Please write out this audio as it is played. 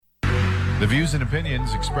The views and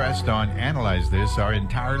opinions expressed on Analyze This are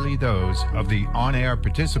entirely those of the on-air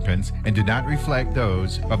participants and do not reflect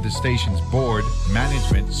those of the station's board,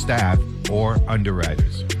 management, staff, or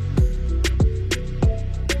underwriters.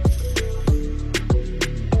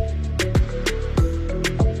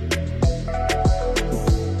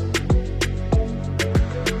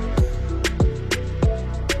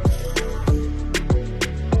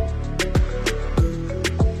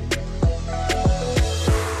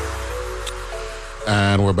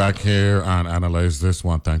 And we're back here on Analyze This.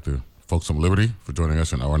 Want to thank the folks from Liberty for joining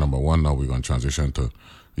us in hour number one. Now we're going to transition to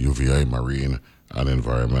UVA, marine, and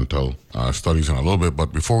environmental studies in a little bit.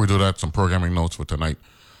 But before we do that, some programming notes for tonight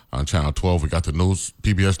on Channel 12. We got the news,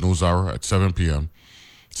 PBS NewsHour at 7 p.m.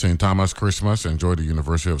 St. Thomas Christmas. Enjoy the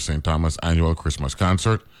University of St. Thomas annual Christmas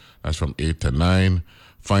concert. That's from 8 to 9.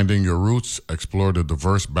 Finding Your Roots. Explore the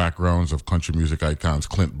diverse backgrounds of country music icons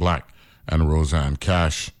Clint Black and Roseanne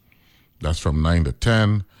Cash. That's from 9 to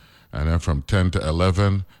 10. And then from 10 to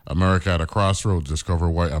 11, America at a Crossroads. Discover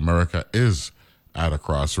why America is at a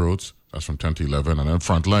crossroads. That's from 10 to 11. And then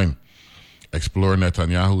Frontline. Explore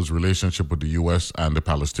Netanyahu's relationship with the U.S. and the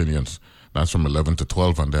Palestinians. That's from 11 to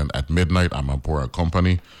 12. And then at midnight, Amanpour and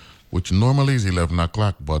Company, which normally is 11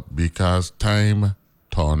 o'clock, but because time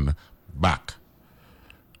turned back,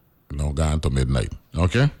 gone to midnight.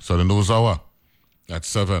 Okay? So the news hour at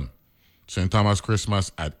 7. St. Thomas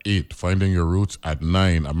Christmas at 8, Finding Your Roots at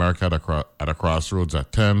 9, America at a Crossroads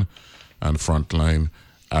at 10, and Frontline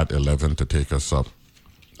at 11 to take us up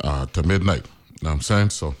to midnight. You know what I'm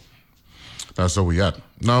saying? So that's where we at.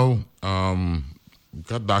 Now, we've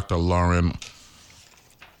got Dr. Lauren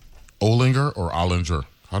Olinger or Olinger.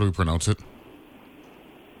 How do we pronounce it?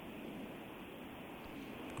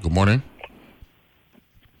 Good morning.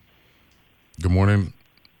 Good morning.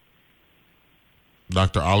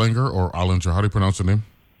 Dr. Olinger or Olinger, how do you pronounce the name?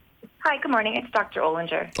 Hi, good morning. It's Dr.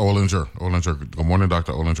 Olinger. Olinger. Good morning,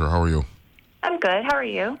 Dr. Olinger. How are you? I'm good. How are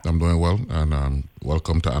you? I'm doing well, and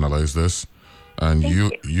welcome to Analyze This. And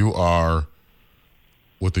you are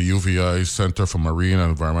with the UVI Center for Marine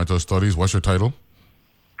and Environmental Studies. What's your title?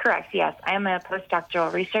 Correct, yes. I am a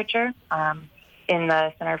postdoctoral researcher in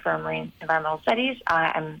the Center for Marine Environmental Studies.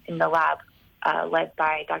 I'm in the lab led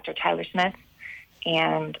by Dr. Tyler Smith.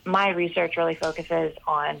 And my research really focuses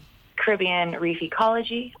on Caribbean reef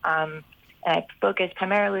ecology. And I focus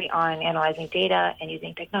primarily on analyzing data and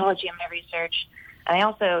using technology in my research. And I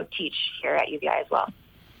also teach here at UVI as well.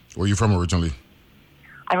 Where are you from originally?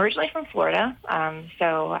 I'm originally from Florida.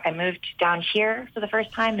 So I moved down here for the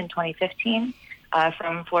first time in 2015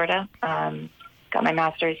 from Florida. Got my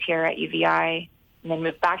master's here at UVI, and then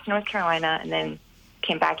moved back to North Carolina, and then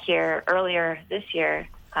came back here earlier this year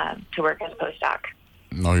to work as a postdoc.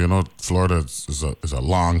 No, Florida is a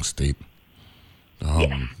long state.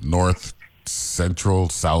 North, central,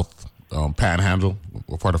 south, panhandle.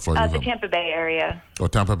 What part of Florida? The Tampa Bay area. Oh,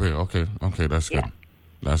 Tampa Bay. Okay, that's good.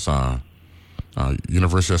 That's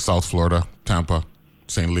University of South Florida, Tampa,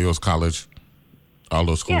 St. Leo's College. All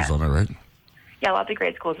those schools on there, right? Yeah, lots of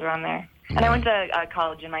great schools around there. And I went to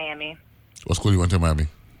college in Miami. What school you went to in Miami?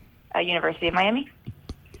 University of Miami.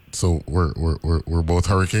 So we're both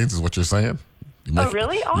hurricanes, is what you're saying?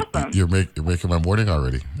 Really? Awesome. You're making my morning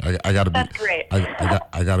already. I gotta be. That's great.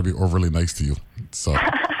 I gotta be overly nice to you. So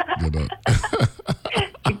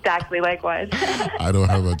Exactly. Likewise. I don't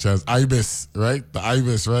have a chance. Ibis, right? The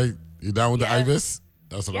Ibis, right? You down with the Ibis?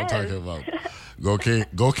 That's what I'm talking about. Go Canes.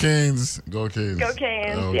 Go Canes. Go Canes.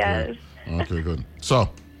 Okay. Yes. Okay, good. So,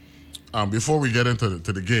 before we get into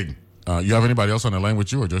the gig, you have anybody else on the line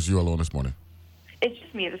with you, or just you alone this morning? It's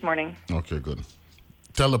just me this morning. Okay, good.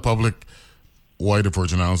 Tell the public why the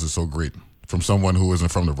Virgin Islands is so great from someone who isn't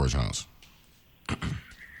from the Virgin Islands.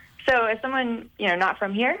 So as someone, not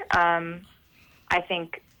from here, I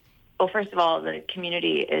think, well, first of all, the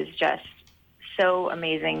community is just so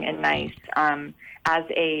amazing and nice. As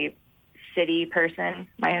a city person,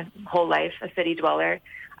 my whole life, a city dweller,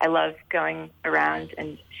 I love going around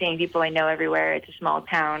and seeing people I know everywhere. It's a small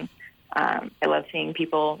town. I love seeing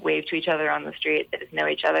people wave to each other on the street that know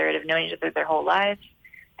each other and have known each other their whole lives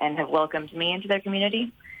and have welcomed me into their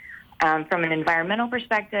community. From an environmental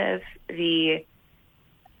perspective, the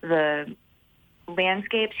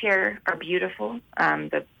landscapes here are beautiful.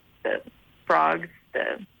 The frogs,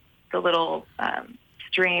 the little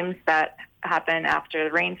streams that happen after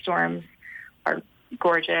the rainstorms are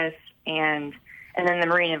gorgeous, and then the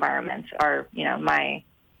marine environments are, my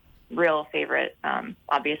real favorite,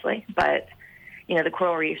 obviously. But, the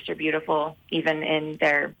coral reefs are beautiful, even in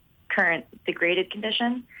their current degraded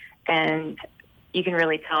condition. And you can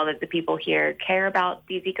really tell that the people here care about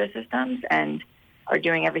these ecosystems and are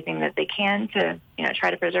doing everything that they can to, try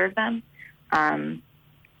to preserve them.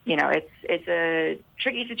 It's a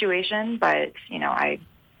tricky situation, but,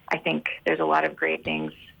 I think there's a lot of great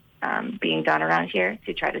things being done around here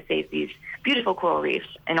to try to save these beautiful coral reefs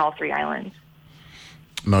in all 3 islands.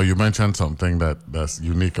 No, you mentioned something that's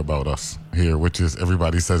unique about us here, which is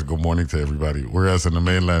everybody says good morning to everybody. Whereas in the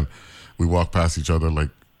mainland, we walk past each other like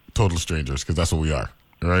total strangers because that's what we are,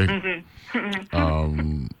 right?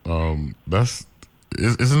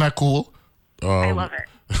 Isn't that cool? I love it.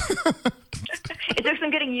 It took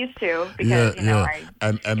some getting used to because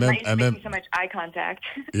and then so much eye contact.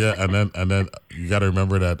 and then you got to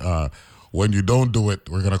remember that when you don't do it,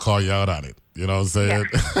 we're gonna call you out on it. You know what I'm saying?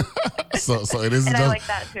 Yeah. so it isn't and just I like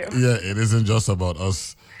that too. Yeah, it isn't just about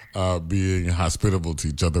us being hospitable to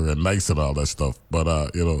each other and nice and all that stuff.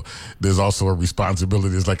 But there's also a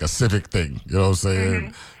responsibility. It's like a civic thing. You know what I'm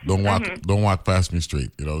saying? Don't walk past me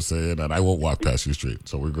straight. You know what I'm saying? And I won't walk past you straight.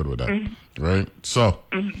 So we're good with that, right? So,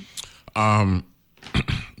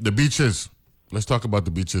 the beaches. Let's talk about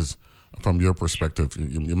the beaches from your perspective.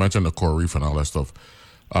 You mentioned the coral reef and all that stuff.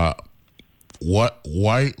 Why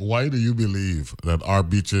do you believe that our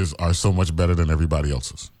beaches are so much better than everybody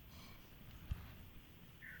else's?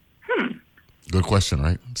 Good question,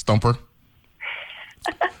 right? Stumper?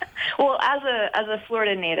 Well, as a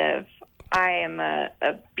Florida native, I am a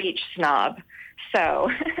beach snob.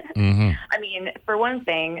 So, I mean, for one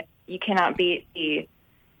thing, you cannot beat the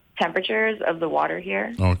temperatures of the water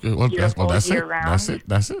here. Okay, well, that's it. Year-round.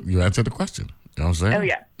 That's it. You answered the question. You know what I'm saying? Oh,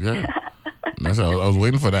 yeah. Yeah. I was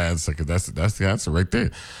waiting for that answer because that's the answer right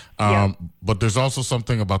there. But there's also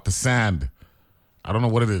something about the sand. I don't know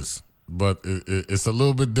what it is, but it's a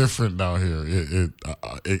little bit different down here.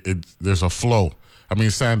 There's a flow. I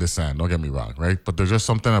mean, sand is sand. Don't get me wrong, right? But there's just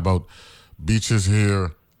something about beaches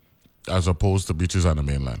here as opposed to beaches on the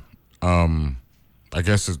mainland. I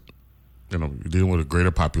guess you're dealing with a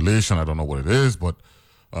greater population. I don't know what it is, but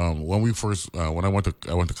when I went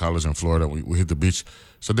to college in Florida, we hit the beach.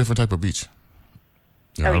 It's a different type of beach.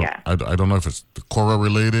 I don't know if it's the coral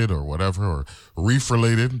related or whatever, or reef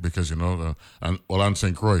related, because on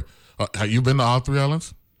St. Croix. Have you been to all 3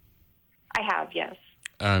 islands? I have, yes.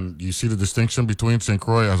 And you see the distinction between St.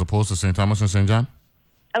 Croix as opposed to St. Thomas and St. John?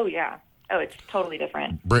 Oh yeah. Oh, it's totally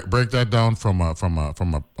different. Break that down from a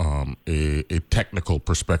technical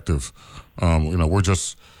perspective. We're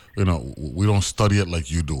just we don't study it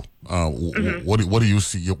like you do. What do you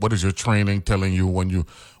see? What is your training telling you when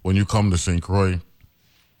you come to St. Croix?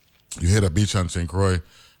 You hit a beach on St. Croix,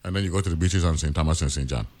 and then you go to the beaches on St. Thomas and St.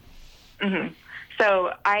 John.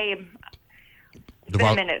 So it's been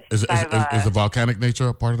a minute. Is the volcanic nature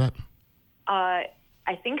a part of that? I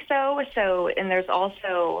think so. So, and there's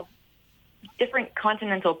also different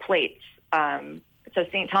continental plates. So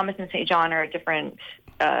St. Thomas and St. John are a different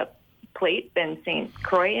plate than St.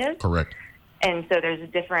 Croix is. Correct. And so there's a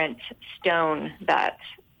different stone that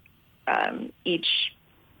each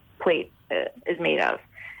plate is made of.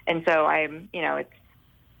 And so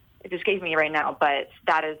it escapes me right now, but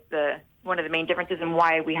that is one of the main differences in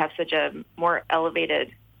why we have such a more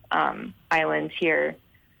elevated island here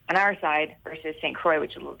on our side versus St. Croix,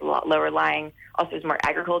 which is a lot lower lying. Also, there's more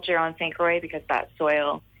agriculture on St. Croix because that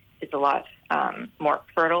soil is a lot more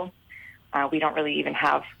fertile. We don't really even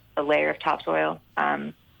have a layer of topsoil.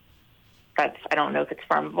 I don't know if it's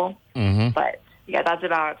farmable, but yeah, that's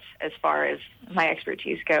about as far as my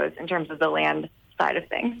expertise goes in terms of the land side of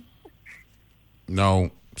things.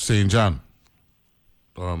 Now, St. John,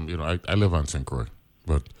 I live on St. Croix,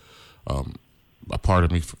 but a part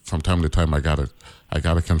of me from time to time, I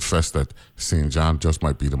gotta confess that St. John just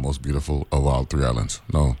might be the most beautiful of all 3 islands.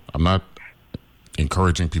 No, I'm not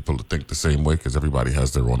encouraging people to think the same way because everybody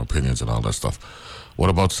has their own opinions and all that stuff. What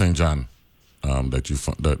about St. John that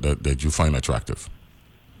you find attractive?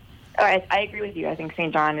 Oh, I agree with you. I think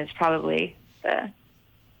St. John is probably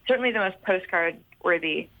certainly the most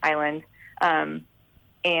postcard-worthy island.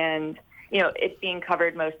 And, it's being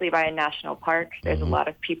covered mostly by a national park. There's a lot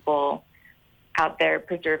of people out there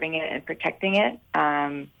preserving it and protecting it,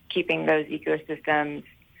 keeping those ecosystems,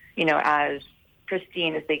 as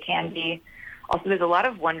pristine as they can be. Also, there's a lot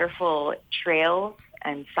of wonderful trails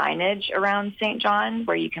and signage around St. John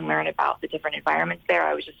where you can learn about the different environments there.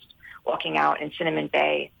 I was just walking out in Cinnamon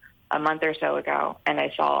Bay a month or so ago, and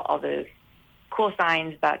I saw all those cool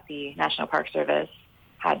signs that the National Park Service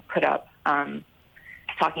had put up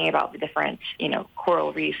talking about the different,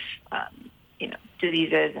 coral reef,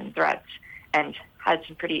 diseases and threats, and had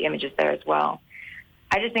some pretty images there as well.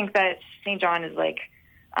 I just think that St. John is like,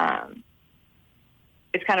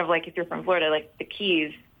 it's kind of like if you're from Florida, like the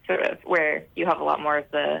Keys, sort of, where you have a lot more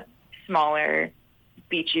of the smaller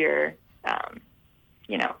beachier,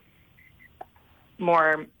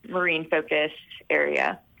 more marine-focused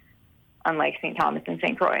area, unlike St. Thomas and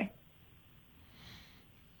St. Croix.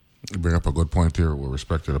 You bring up a good point here with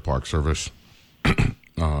respect to the Park Service,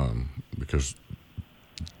 because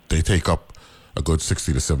they take up a good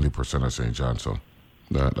 60 to 70% of St. John, so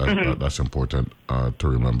that's important to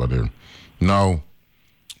remember there. Now,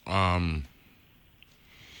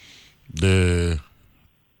 the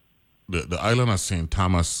island of St.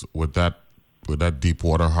 Thomas with that deep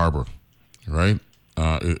water harbor, right?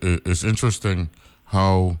 It's interesting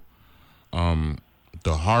how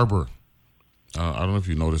the harbor. I don't know if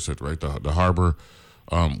you notice it, right? The harbor,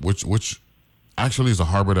 which actually is a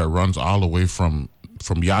harbor that runs all the way from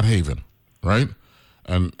Yacht Haven, right?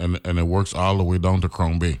 And it works all the way down to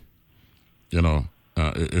Crown Bay.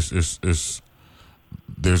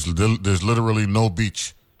 There's literally no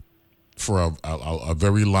beach for a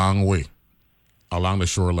very long way along the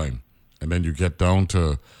shoreline, and then you get down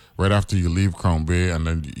to right after you leave Crown Bay, and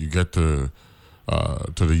then you get to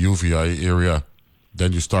the UVI area.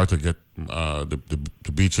 Then you start to get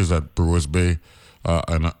the beaches at Brewers Bay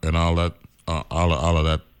and all that all of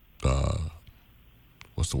that.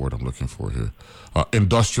 What's the word I'm looking for here?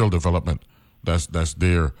 Industrial development that's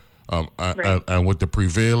there, Right. and with the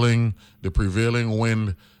prevailing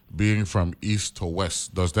wind being from east to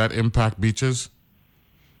west, does that impact beaches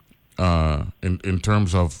in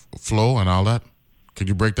terms of flow and all that? Can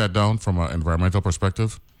you break that down from an environmental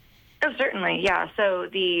perspective? Oh, certainly, yeah. So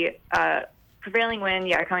the prevailing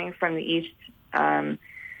wind, coming from the east,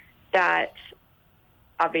 that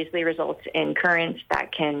obviously results in currents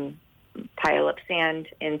that can pile up sand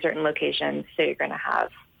in certain locations. So you're going to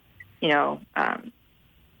have,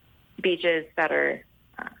 beaches that are,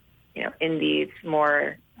 in these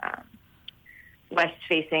more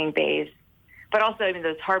west-facing bays. But also,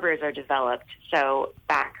 those harbors are developed. So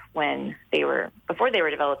back before they were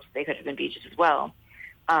developed, they could have been beaches as well.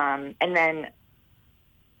 And then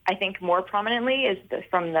I think more prominently is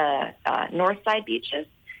from the north side beaches.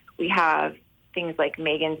 We have things like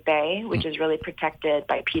Megan's Bay, which is really protected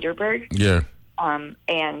by Peterburg. Yeah.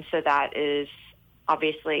 And so that is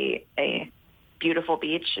obviously a beautiful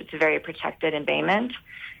beach. It's a very protected embayment,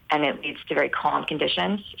 and it leads to very calm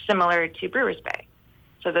conditions, similar to Brewers Bay.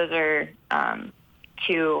 So those are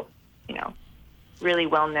two, really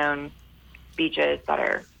well-known beaches that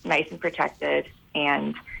are nice and protected,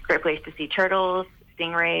 and great place to see turtles,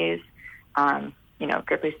 stingrays,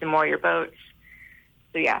 great place to moor your boats.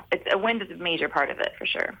 So yeah, wind is a major part of it for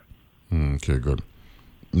sure. Okay, good.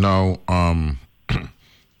 Now,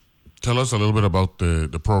 tell us a little bit about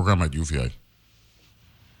the program at UVI.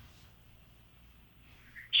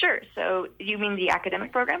 Sure. So you mean the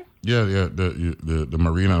academic program? Yeah, the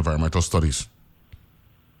Marine and Environmental Studies.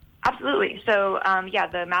 Absolutely. So,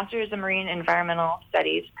 the Master's of Marine Environmental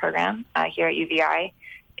Studies program here at UVI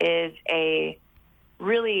is a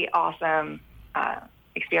really awesome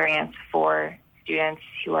experience for students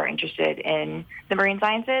who are interested in the marine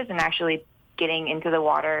sciences and actually getting into the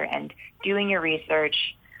water and doing your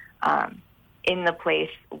research in the place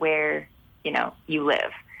where, you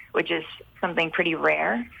live, which is something pretty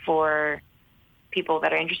rare for people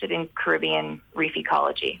that are interested in Caribbean reef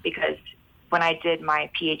ecology. Because when I did my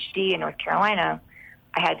PhD in North Carolina,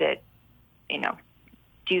 I had to,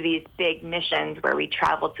 do these big missions where we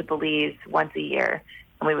traveled to Belize once a year,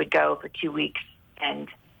 and we would go for 2 weeks and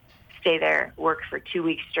stay there, work for 2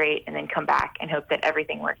 weeks straight, and then come back and hope that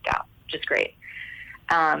everything worked out, which is great.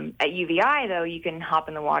 At UVI, though, you can hop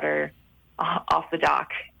in the water off the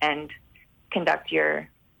dock and conduct your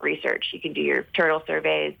research. You can do your turtle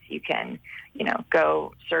surveys. You can,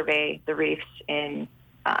 go survey the reefs in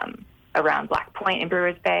around Black Point in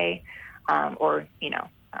Brewers Bay, or,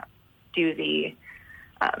 do the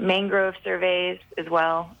mangrove surveys as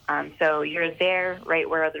well. So you're there right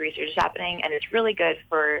where the research is happening, and it's really good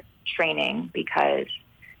for training because,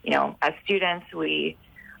 as students, we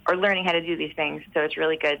are learning how to do these things. So it's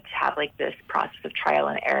really good to have this process of trial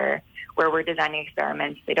and error where we're designing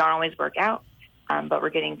experiments. They don't always work out, but we're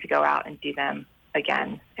getting to go out and do them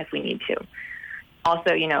again if we need to.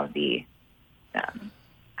 Also, the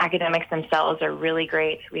academics themselves are really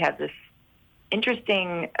great. We have this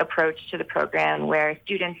interesting approach to the program where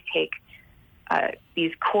students take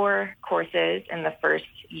these core courses in the first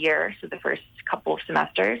year, so the first couple of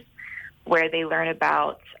semesters, where they learn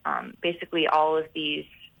about basically all of these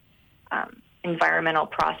environmental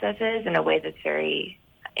processes in a way that's very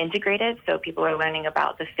integrated. So people are learning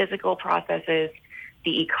about the physical processes,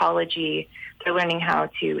 the ecology. They're learning how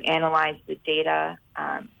to analyze the data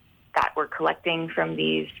that we're collecting from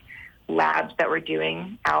these labs that we're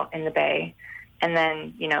doing out in the bay. And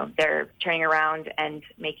then, they're turning around and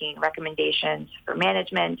making recommendations for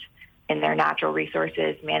management in their natural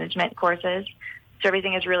resources management courses. So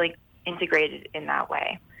everything is really integrated in that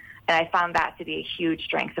way. And I found that to be a huge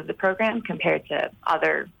strength of the program compared to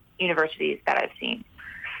other universities that I've seen.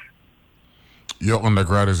 Your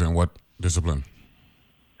undergrad is in what discipline?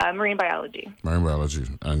 Marine biology. Marine biology.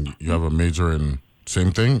 And you have a major in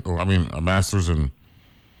same thing? Or, a master's in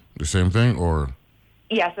the same thing? Or?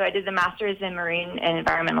 Yeah, so I did the master's in marine and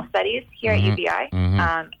environmental studies here at UVI.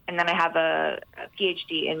 And then I have a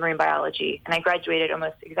PhD in marine biology. And I graduated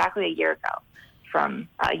almost exactly a year ago from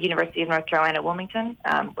University of North Carolina, Wilmington,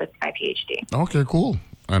 with my PhD. Okay, cool.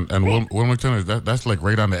 And Wilmington, that's like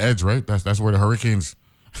right on the edge, right? That's where the hurricanes...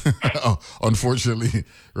 unfortunately,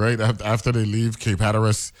 right after they leave Cape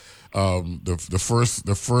Hatteras,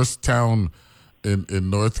 the first town in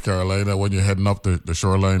North Carolina when you're heading up the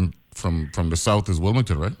shoreline from the south is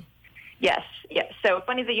Wilmington, right? Yes. So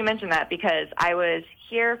funny that you mentioned that because I was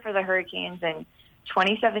here for the hurricanes in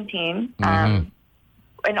 2017, and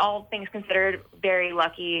all things considered, very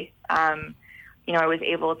lucky. I was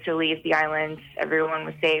able to leave the island. Everyone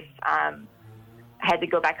was safe. I had to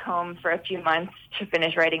go back home for a few months to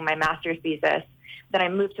finish writing my master's thesis. Then I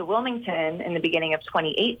moved to Wilmington in the beginning of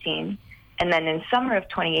 2018. And then in summer of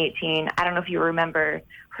 2018, I don't know if you remember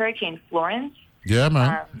Hurricane Florence. Yeah,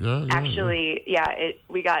 man.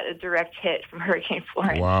 We got a direct hit from Hurricane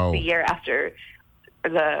Florence the year after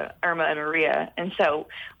the Irma and Maria. And so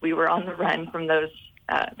we were on the run from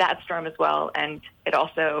that storm as well. And it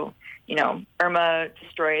also, Irma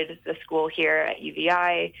destroyed the school here at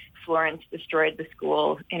UVI. Florence destroyed the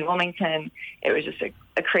school in Wilmington. It was just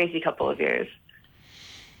a crazy couple of years.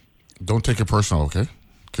 Don't take it personal, okay?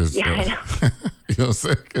 Because I know. you know what I'm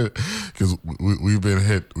saying? Because we've been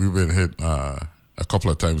hit a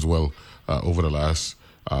couple of times over the last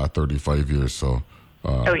 35 years. So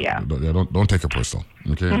don't take it personal,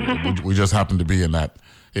 okay? we just happen to be in that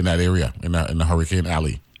area in the hurricane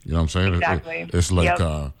alley. You know what I'm saying? Exactly. It's like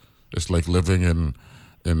it's like living in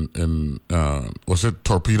what's it?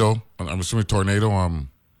 Torpedo? I'm assuming tornado.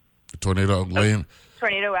 Tornado Lane.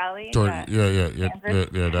 Tornado Alley. That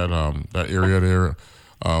area there,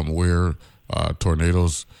 where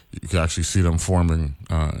tornadoes, you can actually see them forming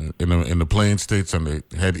in the plain states and they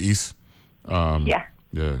head east. Yeah.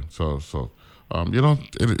 So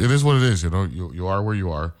it is what it is. You are where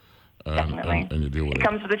you are. Definitely. And you deal with it. It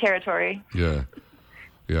comes with the territory. Yeah.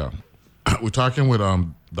 We're talking with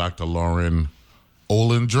Dr. Lauren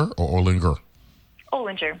Olinger or Olinger?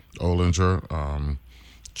 Olinger.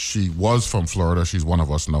 She was from Florida. She's one of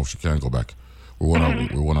us. No, she can't go back. We want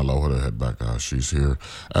to allow her to head back. She's here.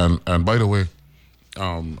 And by the way, I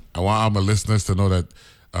want all my listeners to know that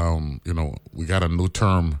we got a new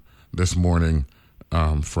term this morning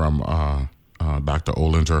from Dr.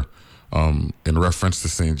 Olinger in reference to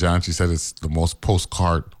St. John. She said it's the most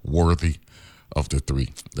postcard worthy of the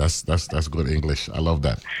three. That's good English. I love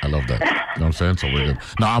that. You know what I'm saying? So we're good.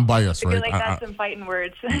 Now I'm biased, right? I feel like that's some fighting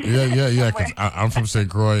words. Yeah. Because I'm from St.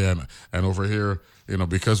 Croix, and over here,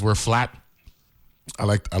 because we're flat, I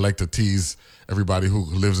like to tease everybody who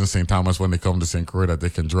lives in St. Thomas when they come to St. Croix that they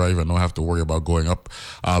can drive and don't have to worry about going up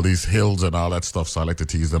all these hills and all that stuff. So I like to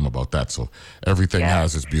tease them about that. So everything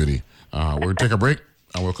has its beauty. We're gonna take a break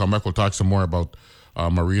and we'll come back. We'll talk some more about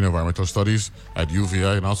marine environmental studies at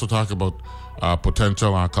UVI and also talk about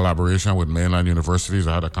potential collaboration with mainland universities.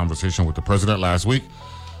 I had a conversation with the president last week,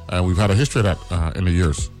 and we've had a history of that in the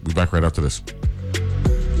years. We'll be back right after this.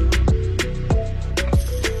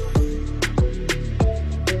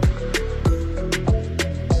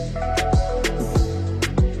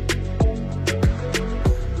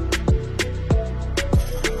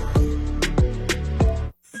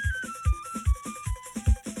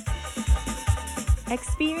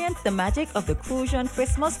 Experience the magic of the Crucian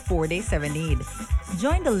Christmas 4-day serenade.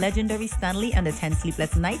 Join the legendary Stanley and the 10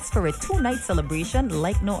 Sleepless Nights for a 2-night celebration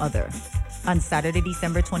like no other. On Saturday,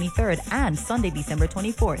 December 23rd and Sunday, December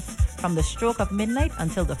 24th, from the stroke of midnight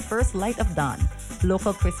until the first light of dawn,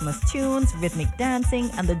 local Christmas tunes, rhythmic dancing,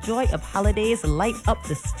 and the joy of holidays light up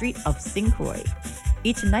the street of St. Croix.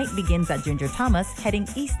 Each night begins at Ginger Thomas, heading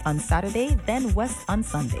east on Saturday, then west on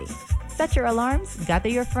Sunday. Set your alarms, gather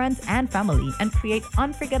your friends and family, and create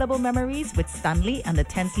unforgettable memories with Stanley and the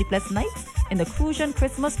 10 Sleepless Nights in the Crucian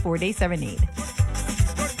Christmas 4-day serenade.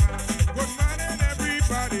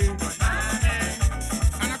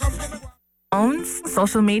 Phones,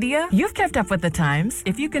 social media, you've kept up with the times.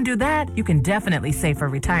 If you can do that, you can definitely save for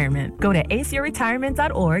retirement. Go to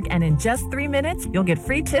aceyourretirement.org and in just 3 minutes, you'll get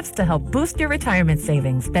free tips to help boost your retirement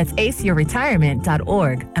savings. That's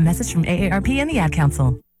aceyourretirement.org. A message from AARP and the Ad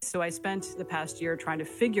Council. So I spent the past year trying to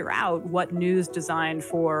figure out what news designed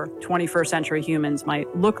for 21st century humans might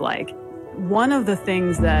look like. One of the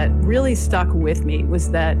things that really stuck with me was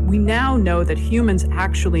that we now know that humans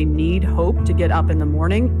actually need hope to get up in the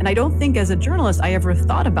morning. And I don't think as a journalist I ever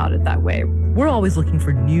thought about it that way. We're always looking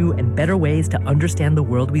for new and better ways to understand the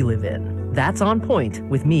world we live in. That's On Point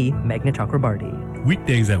with me, Meghna Chakrabarti.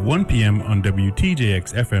 Weekdays at 1 p.m. on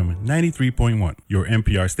WTJX FM 93.1, your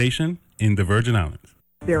NPR station in the Virgin Islands.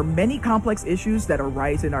 There are many complex issues that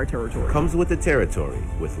arise in our territory. Comes with the territory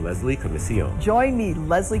with Leslie Commission. Join me,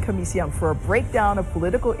 Leslie Commission, for a breakdown of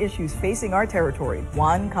political issues facing our territory,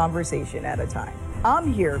 one conversation at a time.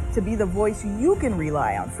 I'm here to be the voice you can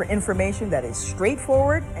rely on for information that is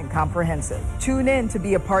straightforward and comprehensive. Tune in to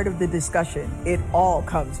be a part of the discussion. It all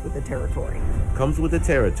comes with the territory. Comes with the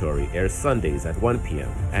Territory airs Sundays at 1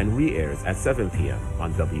 p.m. and re-airs at 7 p.m.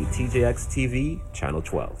 on WTJX TV, Channel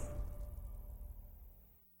 12.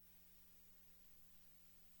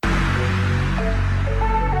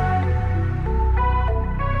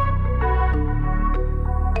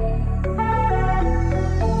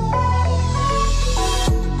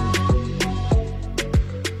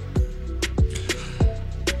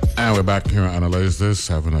 And we're back here to analyze this,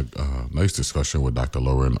 having a nice discussion with Dr.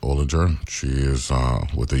 Lauren Olinger. She is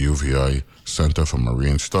with the UVI Center for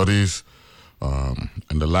Marine Studies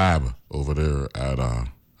in the lab over there at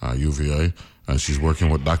UVI. And she's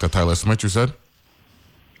working with Dr. Tyler Smith, you said?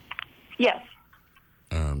 Yes.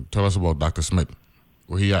 Tell us about Dr. Smith.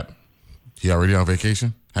 Where he at? He already on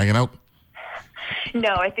vacation? Hanging out?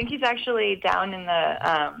 No, I think he's actually down in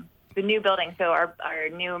the new building. So our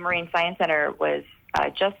new Marine Science Center was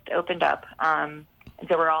just opened up. And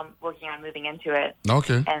so we're all working on moving into it.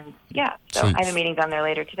 Okay. And yeah, so I have a meeting down there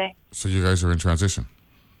later today. So you guys are in transition?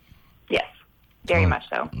 Yes, very much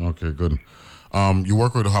so. Okay, good. You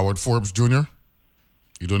work with Howard Forbes Jr.?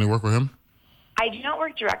 You do any work with him? I do not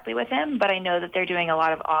work directly with him, but I know that they're doing a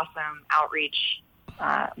lot of awesome outreach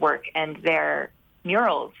work, and their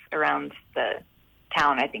murals around the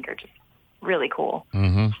town, I think, are just really cool.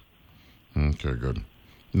 Mm-hmm. Okay, good.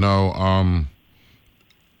 Now,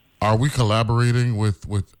 are we collaborating with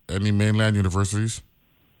any mainland universities?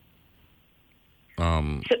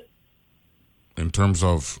 In terms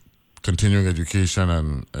of continuing education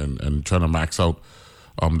and trying to max out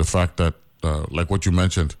the fact that, like what you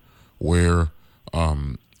mentioned, where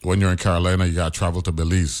when you're in Carolina, you got to travel to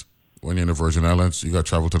Belize. When you're in the Virgin Islands, you got to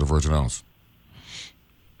travel to the Virgin Islands.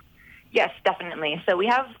 Yes, definitely. So we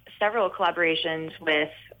have several collaborations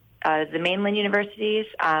with the mainland universities,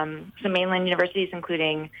 some mainland universities,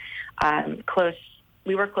 including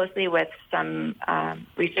we work closely with some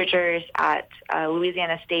researchers at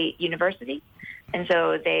Louisiana State University. And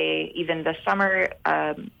so even this summer,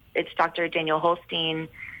 it's Dr. Daniel Holstein,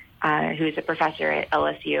 who's a professor at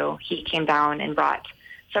LSU. He came down and brought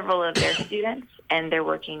several of their students, and they're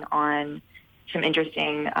working on some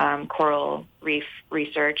interesting coral reef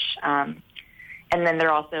research. And then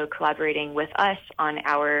they're also collaborating with us on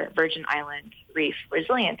our Virgin Island reef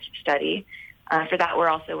resilience study. For that, we're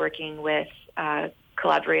also working with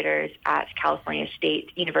collaborators at California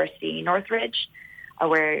State University Northridge,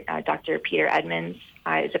 where Dr. Peter Edmonds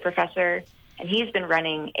is a professor, and he's been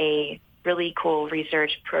running a really cool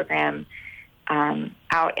research program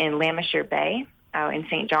out in Lameshore Bay, out in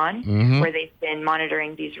St. John, where they've been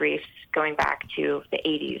monitoring these reefs going back to the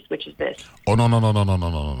 80s, which is this. Oh,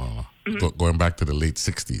 no. Going back to the late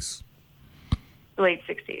 60s. Late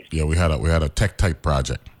 60s. Yeah, we had a tech-type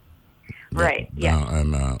project. Right, yeah.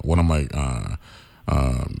 And one of my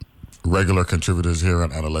regular contributors here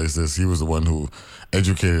on Analyze This, he was the one who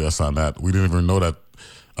educated us on that. We didn't even know that.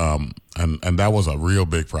 And that was a real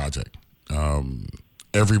big project.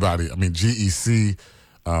 Everybody, GEC,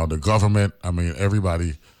 the government,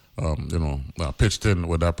 everybody, pitched in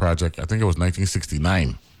with that project. I think it was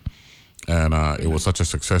 1969. And it was such a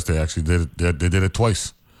success, they actually they did it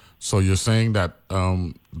twice. So you're saying that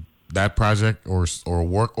that project or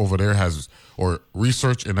work over there or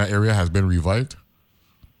research in that area has been revived?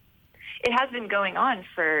 It has been going on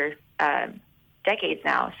for decades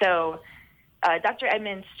now. So Dr.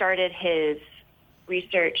 Edmonds started his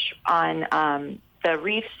research on the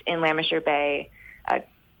reefs in Lameshore Bay,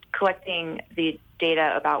 collecting the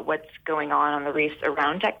data about what's going on the reefs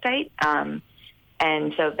around Tektite.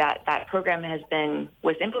 And so that program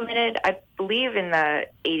was implemented, I believe, in the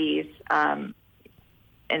 80s.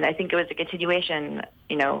 And I think it was a continuation,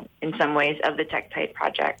 in some ways, of the Tektite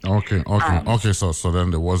project. Okay. So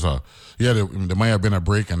then there was there might have been a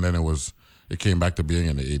break, and then it came back to being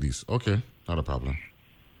in the 80s. Okay, not a problem.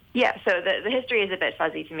 Yeah. So the history is a bit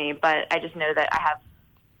fuzzy to me, but I just know that I have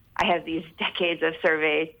I have these decades of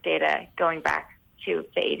survey data going back to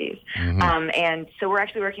the 80s. And so we're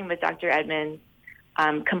actually working with Dr. Edmonds,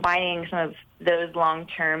 combining some of those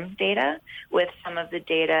long-term data with some of the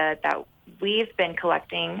data that we've been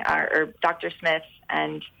collecting, or Dr. Smith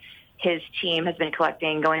and his team has been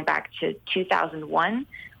collecting going back to 2001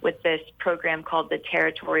 with this program called the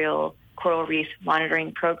Territorial Coral Reef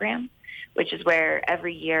Monitoring Program, which is where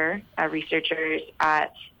every year researchers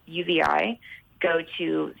at UVI go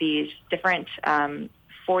to these different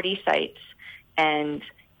 40 sites and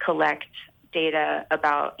collect data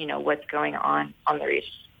about, what's going on the reefs.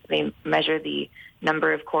 They measure the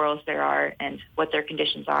number of corals there are and what their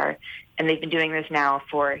conditions are. And they've been doing this now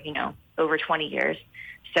for, over 20 years.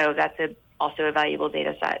 So that's also a valuable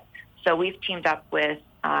data set. So we've teamed up with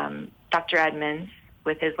Dr. Edmonds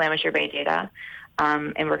with his Lameshore Bay data,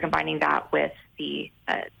 and we're combining that with the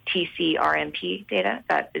TCRMP data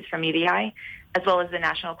that is from UVI, as well as the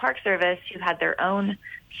National Park Service, who had their own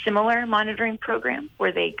similar monitoring program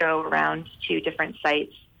where they go around to different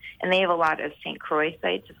sites. And they have a lot of St. Croix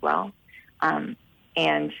sites as well.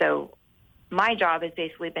 And so my job has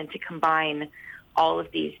basically been to combine all of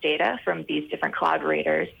these data from these different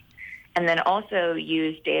collaborators, and then also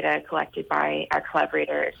use data collected by our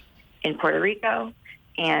collaborators in Puerto Rico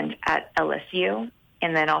and at LSU,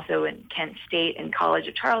 and then also in Kent State and College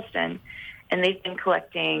of Charleston. And they've been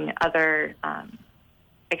collecting other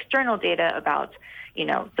external data about,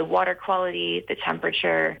 the water quality, the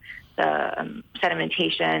temperature, the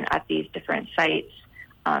sedimentation at these different sites,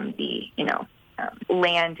 the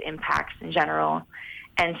land impacts in general.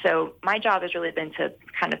 And so my job has really been to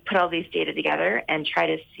kind of put all these data together and try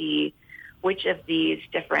to see which of these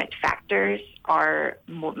different factors are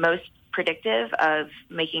most predictive of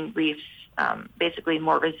making reefs basically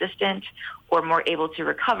more resistant or more able to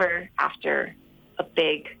recover after a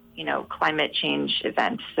big, climate change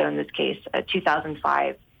event. So in this case, a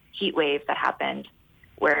 2005 heat wave that happened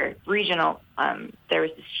where regional, there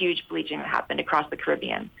was this huge bleaching that happened across the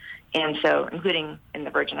Caribbean, and so including in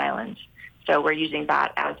the Virgin Islands. So we're using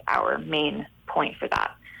that as our main point for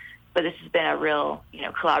that. But this has been a real,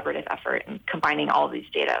 collaborative effort in combining all of these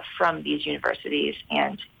data from these universities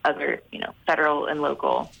and other, federal and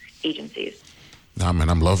local agencies. Nah, man,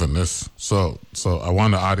 I'm loving this. So I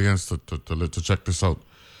want the audience to check this out.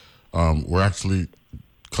 We're actually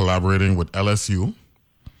collaborating with LSU,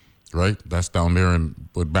 right? That's down there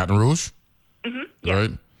with Baton Rouge, yeah.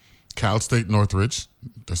 Right? Cal State Northridge,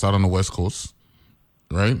 that's out on the West Coast,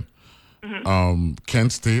 right?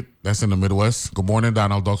 Kent State, that's in the Midwest. Good morning,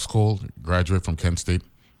 Donald Duxcole, graduate from Kent State,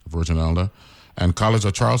 Virgin Island, and College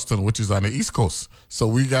of Charleston, which is on the East Coast. So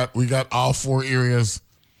we got all four areas.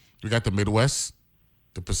 We got the Midwest,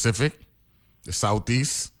 the Pacific, the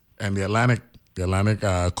Southeast, and the Atlantic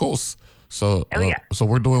coast. So so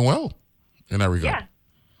we're doing well in that regard. Yeah,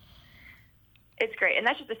 it's great, and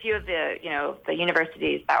that's just a few of the the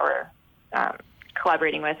universities that we're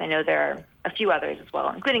collaborating with. I know there are a few others as well,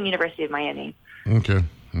 including University of Miami. Okay.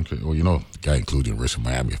 Well, the guy included University of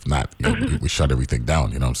Miami. If not, we shut everything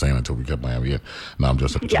down. You know what I'm saying? Until we get Miami in. No, I'm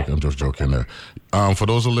just joking there. For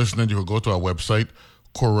those who are listening, you can go to our website,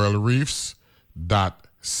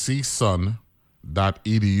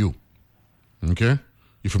 coralreefs.csun.edu. Okay,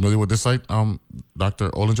 you familiar with this site, Dr.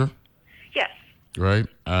 Olinger? Yes. Right,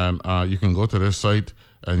 and you can go to this site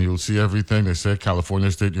and you'll see everything. They say California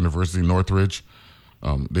State University Northridge.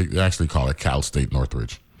 They actually call it Cal State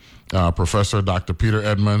Northridge. Professor Dr. Peter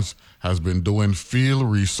Edmonds has been doing field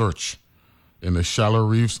research in the shallow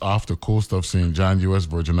reefs off the coast of St. John, U.S.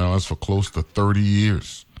 Virgin Islands for close to 30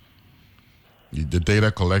 years. The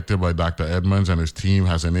data collected by Dr. Edmonds and his team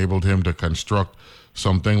has enabled him to construct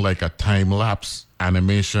something like a time-lapse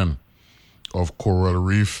animation of coral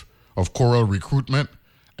recruitment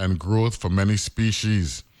and growth for many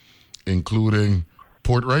species, including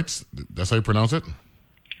portrites. That's how you pronounce it?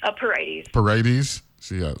 Porites. Porites.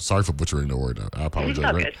 See, sorry for butchering the word. I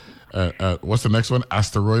apologize. Right? What's the next one?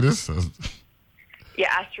 Asteroides?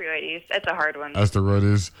 Yeah, asteroides. That's a hard one.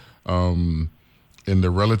 Asteroides. In the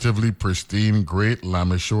relatively pristine Great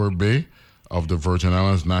Lameshore Bay of the Virgin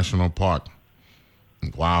Islands National Park.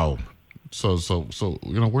 Wow. So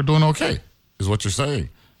we're doing okay, is what you're saying,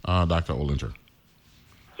 Dr. Olinger.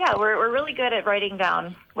 Yeah, we're really good at writing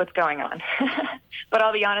down what's going on. But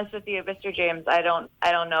I'll be honest with you, Mr. James, I don't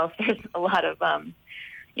know if there's a lot of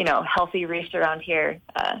healthy reefs around here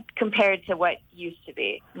compared to what used to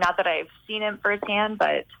be. Not that I've seen it firsthand,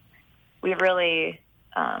 but we've really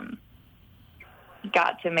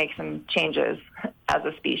got to make some changes as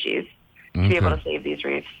a species to be able to save these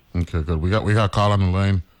reefs. Okay, good. We got a call on the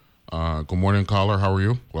line. Good morning, caller. How are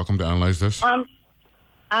you? Welcome to Analyze This.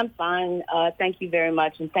 I'm fine. Thank you very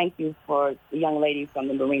much, and thank you for the young lady from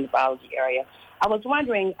the marine biology area. I was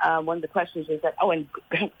wondering, one of the questions is that, and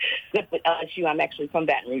with LSU, I'm actually from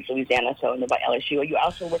Baton Rouge, Louisiana, so I know about LSU. Are you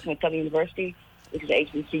also working with Southern University, which is the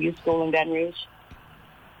HBCU school in Baton Rouge?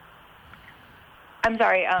 I'm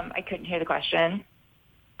sorry, I couldn't hear the question.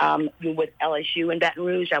 You're with LSU in Baton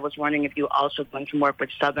Rouge. I was wondering if you're also going to work with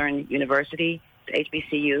Southern University, the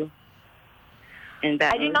HBCU in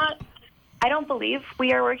Baton Rouge. I don't believe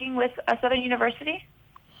we are working with a Southern University.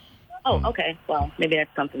 Oh, okay. Well, maybe that's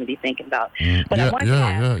something to be thinking about. But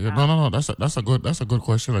yeah. No. That's a good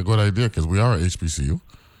question, a good idea, because we are a HBCU.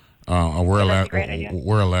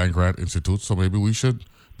 We're a land grant institute, so maybe we should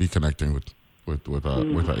be connecting with our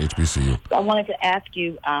HBCU. I wanted to ask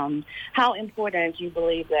you how important you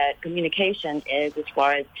believe that communication is, as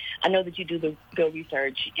far as, I know that you do the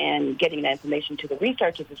research, and getting that information to the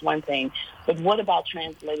researchers is one thing, but what about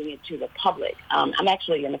translating it to the public? I'm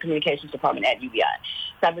actually in the communications department at UVI,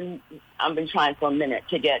 so I've been trying for a minute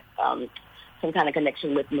to get some kind of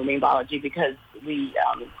connection with marine biology, because we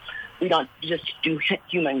don't just do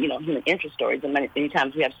human interest stories, and many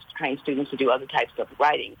times we have trained students to do other types of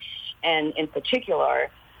writing. And in particular,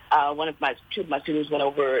 two of my students went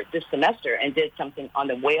over this semester and did something on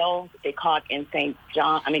the whale that they caught in St.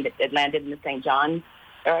 John. It landed in the St. John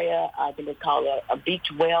area. I think it's called a beach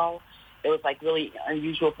whale. It was like really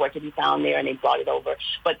unusual for it to be found there, and they brought it over.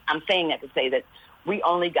 But I'm saying that to say that we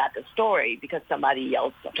only got the story because somebody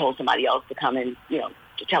else told somebody else to come and,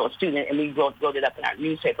 to tell a student, and we wrote it up in our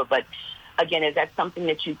newspaper. But again, is that something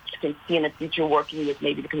that you can see in the future, working with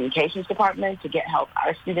maybe the communications department to help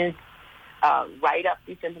our students write up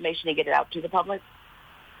this information and get it out to the public?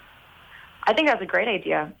 I think that's a great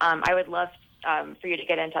idea. I would love for you to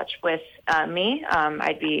get in touch with me.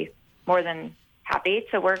 I'd be more than happy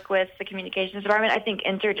to work with the communications department. I think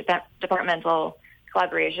interdepartmental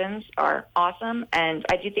collaborations are awesome, and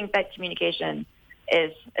I do think that communication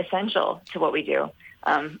is essential to what we do.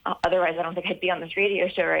 Otherwise, I don't think I'd be on this radio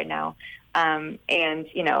show right now. And,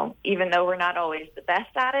 even though we're not always the best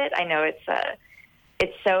at it, I know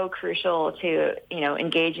it's so crucial to,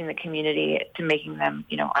 engaging the community, to making them,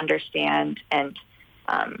 understand, and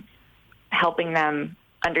helping them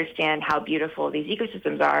understand how beautiful these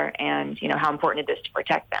ecosystems are, and, how important it is to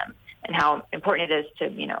protect them, and how important it is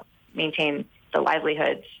to, maintain the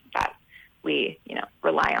livelihoods that we,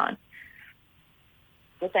 rely on.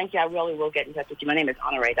 Well, thank you. I really will get in touch with you. My name is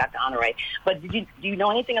Honore, Dr. Honore. But do you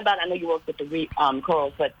know anything about, I know you work with the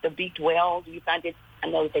corals, but the beaked whale, do you find it? I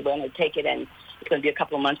know that they were going to take it, and it's going to be a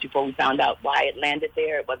couple of months before we found out why it landed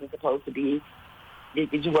there. It wasn't supposed to be.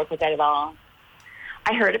 Did you work with that at all?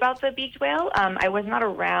 I heard about the beaked whale. I was not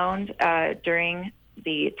around during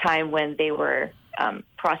the time when they were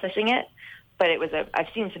processing it, but I've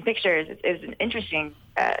seen some pictures. It was an interesting,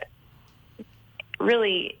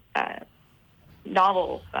 really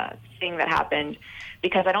novel thing that happened,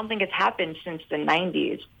 because I don't think it's happened since the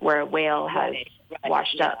 90s where a whale has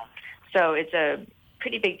washed up. So it's a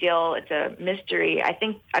pretty big deal. It's a mystery.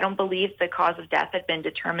 I don't believe the cause of death had been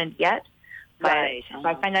determined yet, but if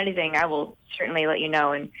I find anything, I will certainly let you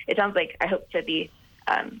know. And it sounds like I hope to be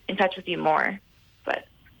in touch with you more. But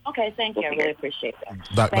okay, thank you. I really appreciate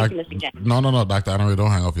that. Thank you, Mr. James. No, Dr. Honore, don't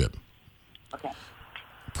hang up yet. Okay.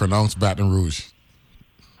 Pronounce Baton Rouge.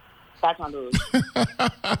 Baton Rouge.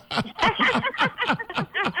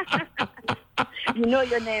 You know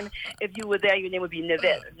your name. If you were there, your name would be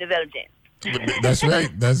Neville James. That's right.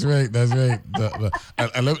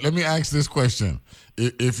 And let me ask this question: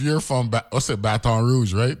 if you're from Baton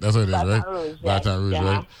Rouge, right? That's what it is, right? Rouge, Baton Rouge,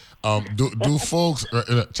 right? Do folks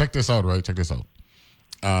check this out, right? Check this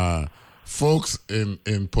out. Folks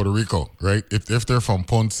in Puerto Rico, right? If they're from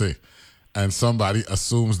Ponce, and somebody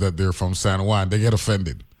assumes that they're from San Juan, they get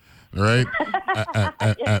offended. Right?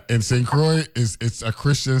 In St. Croix, it's a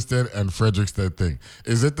Christiansted and Fredericksted thing.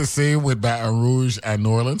 Is it the same with Baton Rouge and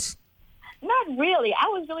New Orleans? Not really. I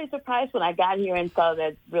was really surprised when I got here and saw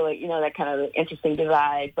that really, that kind of interesting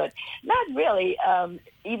divide, but not really.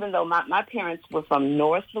 Even though my parents were from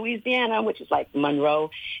North Louisiana, which is like Monroe,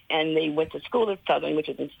 and they went to school at Southern, which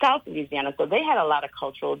is in South Louisiana, so they had a lot of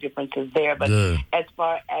cultural differences there. But as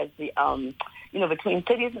far as the between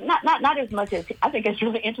cities, not as much as I think it's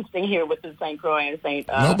really interesting here with the St. Croix and St.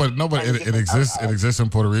 No, but it exists. It exists in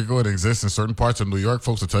Puerto Rico. It exists in certain parts of New York.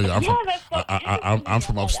 Folks will tell you, I'm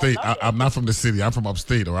from upstate. I'm not from the city. I'm from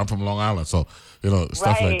upstate, or I'm from Long Island. So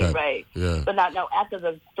stuff like that. Right. Yeah. But now after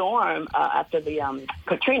the storm, after the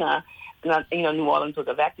Katrina, New Orleans was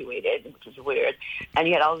evacuated, which was weird. And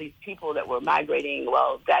you had all these people that were migrating.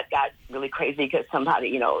 Well, that got really crazy because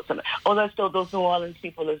somebody, there's still those New Orleans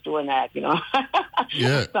people that's doing that,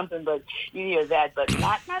 Yeah. something. But you hear that, but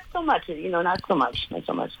not so much, not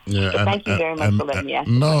so much. Yeah. So thank you very much for letting me ask.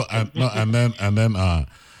 And then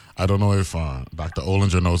I don't know if Dr.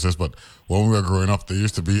 Olinger knows this, but when we were growing up, there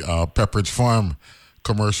used to be Pepperidge Farm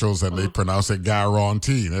commercials, and they pronounce it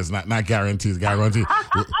guarantee. It's not guarantee, it's guarantee.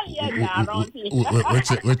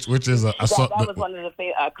 Which is a that was one of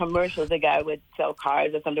the commercials. The guy would sell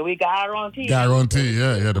cars or something. We guarantee. Guarantee,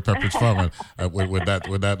 yeah, the Pepperidge Farm, with that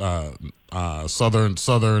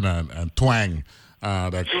southern and twang.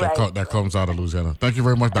 That comes out of Louisiana. Thank you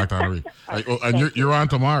very much, Dr. Henry. And you're on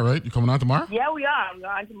tomorrow, right? You coming on tomorrow? Yeah, we are. We're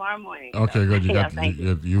on tomorrow morning. Okay, good. You got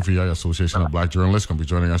UVA Association of Black Journalists going to be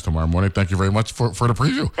joining us tomorrow morning. Thank you very much for the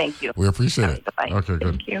preview. Thank you. We appreciate it. Bye-bye. Okay,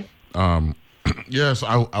 good. Thank you. Yes,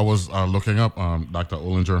 I was looking up Dr.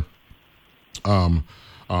 Olinger. An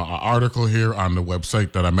article here on the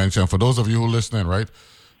website that I mentioned. For those of you who are listening, right,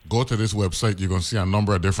 go to this website. You're going to see a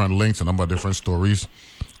number of different links, a number of different stories.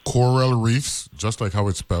 Coral reefs, just like how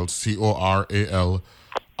it's spelled,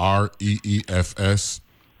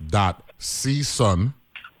 CORALREEFS.CSUN,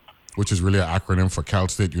 which is really an acronym for Cal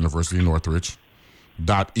State University Northridge,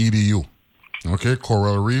 .edu. Okay,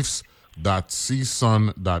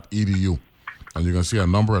 coralreefs.csun.edu. And you can see a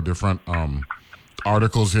number of different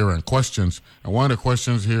articles here and questions. And one of the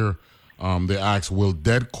questions here, they ask, will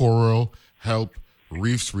dead coral help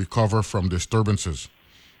reefs recover from disturbances?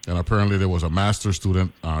 And apparently there was a master's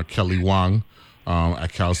student, Kelly Wang,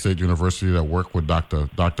 at Cal State University that worked with Dr.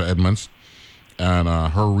 Edmonds. And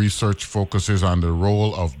her research focuses on the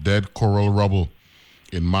role of dead coral rubble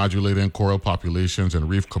in modulating coral populations and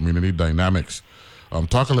reef community dynamics.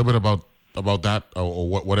 Talk a little bit about that, or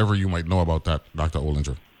whatever you might know about that, Dr.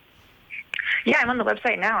 Olinger. Yeah, I'm on the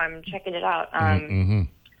website now. I'm checking it out. I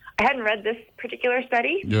hadn't read this particular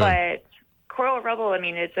study, but coral rubble, I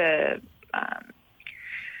mean,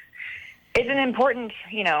 it's an important,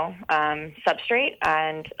 substrate,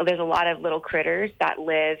 and there's a lot of little critters that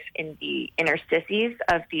live in the interstices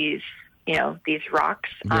of these rocks.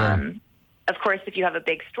 Yeah. Of course, if you have a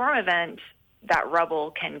big storm event, that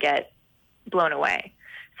rubble can get blown away.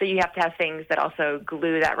 So you have to have things that also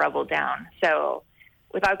glue that rubble down. So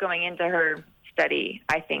without going into her study,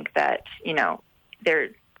 I think that,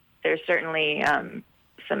 there's certainly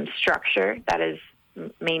some structure that is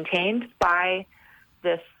maintained by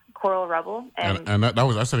this coral rubble, and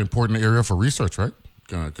that's an important area for research, right?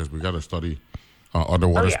 Because we got to study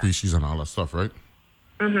underwater species and all that stuff, right?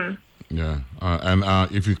 Mm-hmm. Yeah,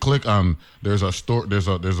 and if you click on, there's a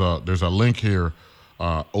link here,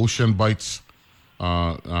 Ocean Bites.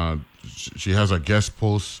 She has a guest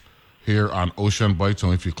post here on Ocean Bites,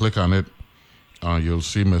 and if you click on it, you'll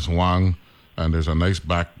see Miss Wang, and there's a nice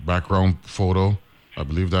background photo. I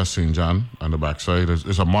believe that's St. John on the backside.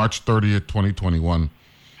 It's a March 30th, 2021.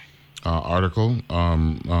 Article,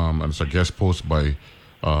 and it's a guest post by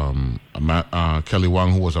Kelly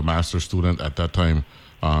Wang, who was a master's student at that time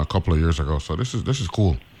a couple of years ago. So this is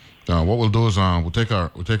cool. What we'll do is we'll take our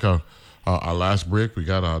last break. We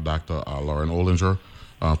got Dr. Lauren Olinger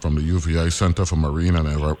from the UVA Center for Marine and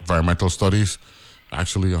Environmental Studies.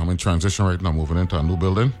 Actually, I'm in transition right now, moving into a new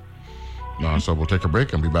building. So we'll take a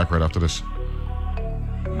break and be back right after this.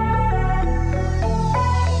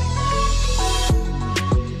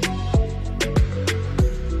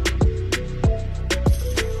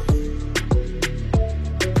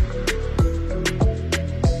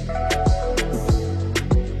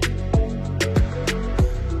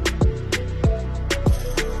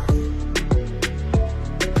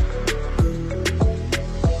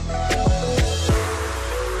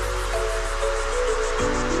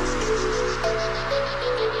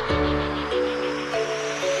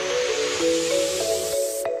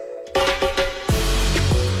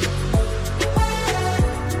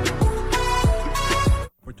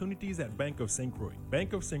 At Bank of St. Croix.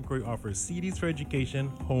 Bank of St. Croix offers CDs for education,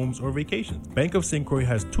 homes, or vacations. Bank of St. Croix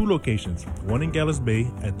has two locations, one in Gallows Bay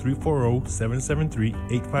at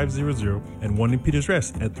 340-773-8500 and one in Peters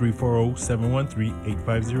Rest at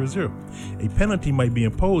 340-713-8500. A penalty might be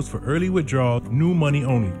imposed for early withdrawal, new money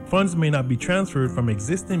only. Funds may not be transferred from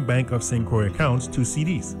existing Bank of St. Croix accounts to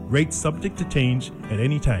CDs. Rates subject to change at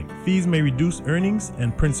any time. Fees may reduce earnings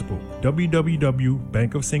and principal.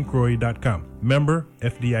 www.bankofstcroix.com. Member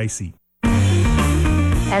FDIC.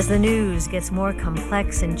 As the news gets more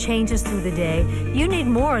complex and changes through the day, you need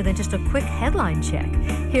more than just a quick headline check.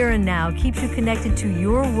 Here and Now keeps you connected to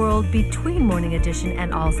your world between Morning Edition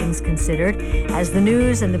and All Things Considered, as the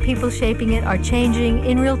news and the people shaping it are changing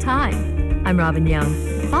in real time. I'm Robin Young.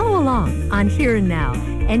 Follow along on Here and Now,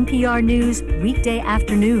 NPR News, weekday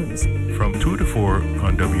afternoons. From 2 to 4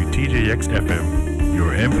 on WTJX-FM,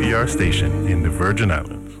 your NPR station in the Virgin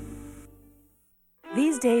Islands.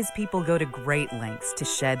 These days, people go to great lengths to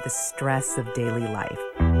shed the stress of daily life.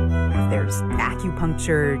 There's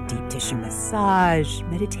acupuncture, deep tissue massage,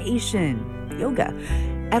 meditation, yoga.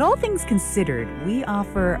 At All Things Considered, we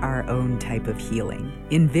offer our own type of healing,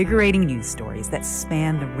 invigorating news stories that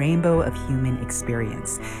span the rainbow of human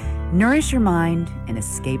experience. Nourish your mind and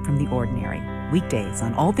escape from the ordinary. Weekdays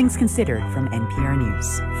on All Things Considered from NPR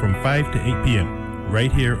News. From 5 to 8 p.m.,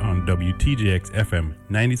 right here on WTJX-FM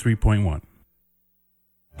 93.1.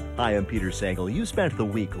 Hi, I'm Peter Sagal. You spent the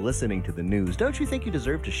week listening to the news. Don't you think you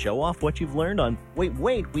deserve to show off what you've learned on Wait,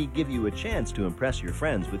 we give you a chance to impress your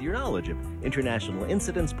friends with your knowledge of international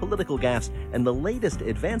incidents, political gaffes, and the latest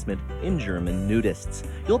advancement in German nudists.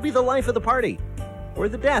 You'll be the life of the party. Or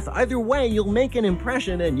the death. Either way, you'll make an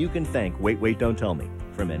impression and you can thank Wait, Don't Tell Me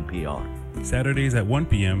from NPR. Saturdays at 1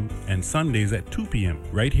 p.m. and Sundays at 2 p.m.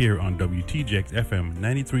 right here on WTJX-FM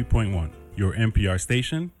 93.1, your NPR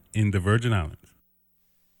station in the Virgin Islands.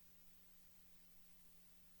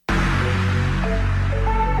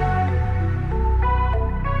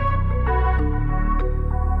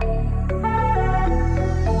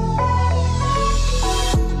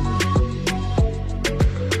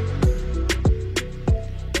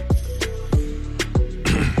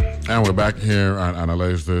 And we're back here and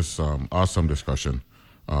analyze this awesome discussion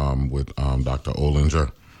with Dr.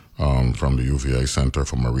 Olinger from the UVA Center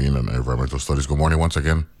for Marine and Environmental Studies. Good morning once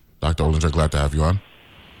again, Dr. Olinger. Glad to have you on.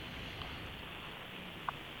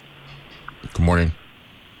 Good morning.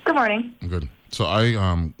 Good morning. Good. So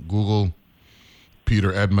I Google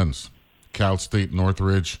Peter Edmonds, Cal State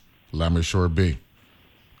Northridge, Lamishore Bay,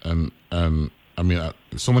 and I mean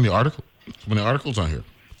so many articles on here,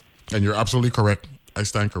 and you're absolutely correct. I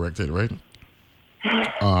stand corrected, right?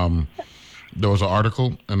 There was an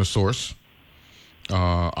article and a source,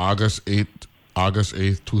 August 8th,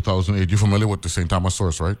 2008. You familiar with the St. Thomas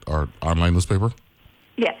Source, right? Our online newspaper?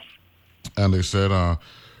 Yes. And they said,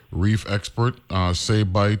 reef expert say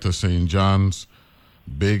bye to St. John's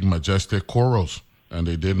big, majestic corals. And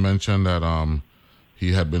they did mention that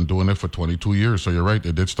he had been doing it for 22 years. So you're right.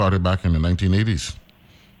 They did start it back in the 1980s,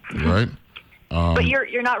 right? But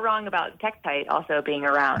you're not wrong about Tektite also being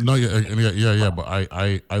around. No, yeah. But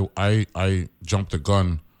I jumped the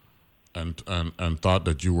gun and thought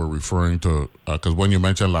that you were referring to because when you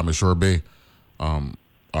mentioned Lamishore Bay,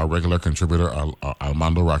 our regular contributor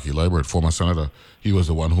Armando Rocky Liebert, former senator, he was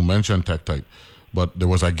the one who mentioned Tektite. But there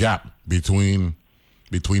was a gap between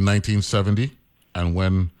 1970 and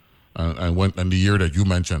when the year that you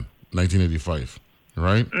mentioned, 1985,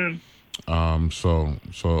 right? And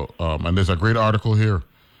there's a great article here,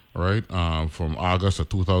 right, from August of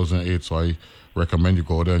 2008. So I recommend you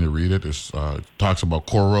go there and you read it. It talks about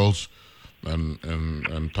corals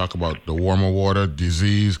and talk about the warmer water,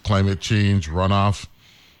 disease, climate change, runoff,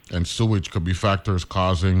 and sewage could be factors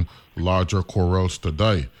causing larger corals to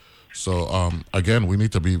die. So again, we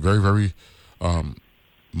need to be very, very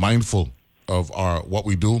mindful of what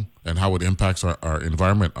we do and how it impacts our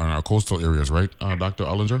environment and our coastal areas, right, Dr.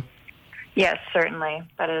 Olinger? Yes, certainly.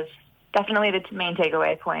 That is definitely the main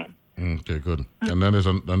takeaway point. Okay, good. And then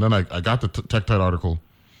I got the Tektite article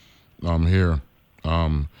here,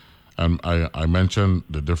 and I mentioned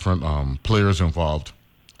the different players involved,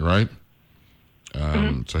 right?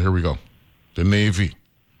 So here we go: the Navy,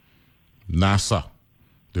 NASA,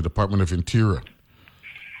 the Department of Interior,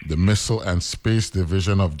 the Missile and Space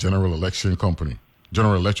Division of General Electric Company.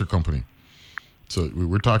 So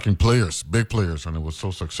we're talking players, big players, and it was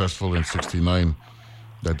so successful in '69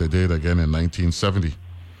 that they did again in 1970.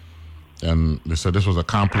 And they said this was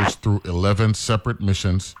accomplished through 11 separate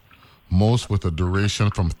missions, most with a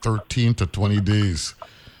duration from 13 to 20 days,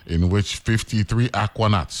 in which 53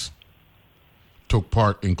 aquanauts took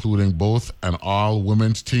part, including both an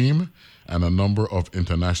all-women's team and a number of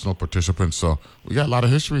international participants. So we got a lot of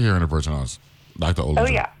history here in the Virgin Islands. Dr. Olinger. Oh,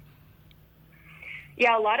 yeah.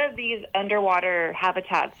 Yeah, a lot of these underwater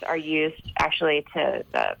habitats are used actually to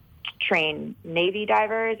train Navy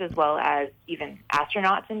divers as well as even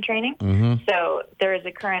astronauts in training. Mm-hmm. So there is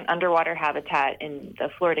a current underwater habitat in the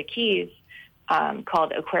Florida Keys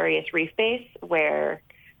called Aquarius Reef Base where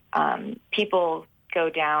people go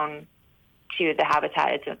down to the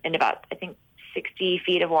habitat. It's in about, I think, 60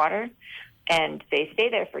 feet of water. and they stay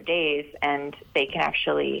there for days, and they can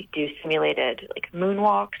actually do simulated like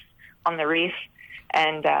moonwalks on the reef.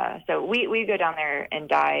 And so we go down there and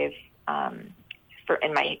dive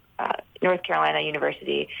in my North Carolina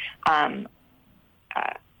University, and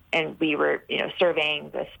we were surveying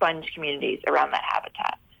the sponge communities around that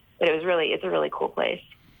habitat. But it's a really cool place.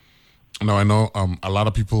 No, I know a lot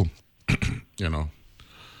of people.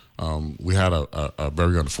 We had a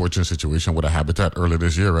very unfortunate situation with a habitat earlier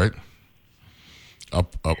this year, right?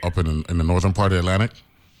 Up in the northern part of the Atlantic.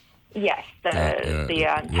 Yes, the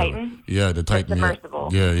Titan. Yeah, the Titan. Submersible.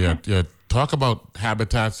 Yeah. Talk about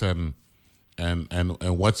habitats and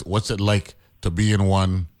what's it like to be in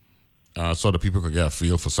one, so that people could get a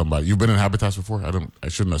feel for somebody. You've been in habitats before? I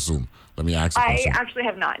shouldn't assume. Let me ask. I actually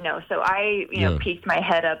have not. No. So I peeked my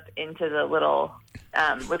head up into the little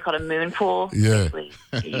what's called a moon pool. Yeah. Basically,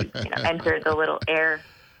 you enter the little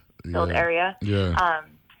air-filled area. Yeah.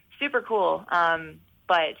 Super cool.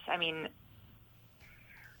 But I mean,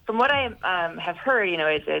 from what I have heard,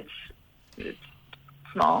 it's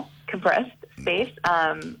small, compressed space.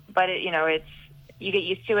 But it's you get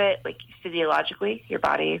used to it, like physiologically, your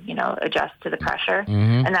body, adjusts to the pressure,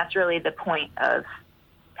 and that's really the point of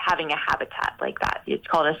having a habitat like that. It's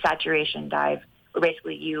called a saturation dive, where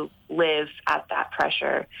basically you live at that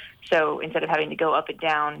pressure. So instead of having to go up and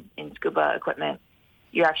down in scuba equipment,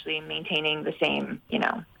 you're actually maintaining the same,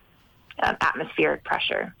 atmospheric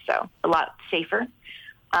pressure. So a lot safer.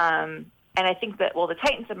 And I think that, the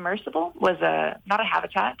Titan submersible was not a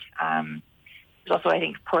habitat. It was also, I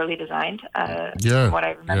think, poorly designed, from what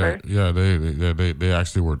I remember. Yeah, they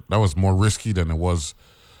actually were. That was more risky than it was,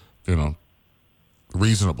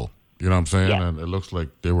 reasonable. You know what I'm saying? Yeah. And it looks like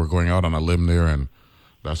they were going out on a limb there, and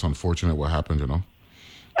that's unfortunate what happened,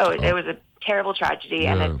 Oh, it was a terrible tragedy,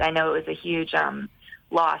 and I know it was a huge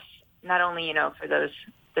loss, not only, for the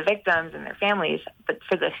victims and their families, but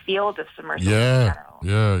for the field of submersibles in general.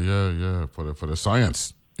 Yeah. For the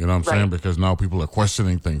science, you know what I'm saying? Because now people are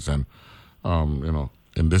questioning things, and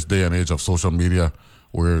in this day and age of social media,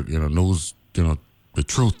 where news, the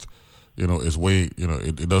truth, is way,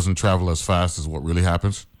 it doesn't travel as fast as what really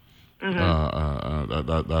happens. That's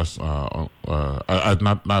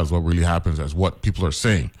not as what really happens as what people are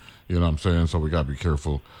saying. You know what I'm saying? So we got to be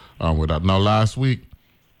careful with that. Now, last week,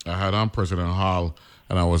 I had on President Hall,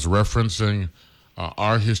 and I was referencing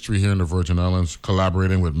our history here in the Virgin Islands,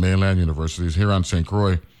 collaborating with mainland universities. Here on St.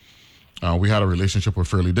 Croix, we had a relationship with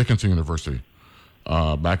Fairleigh Dickinson University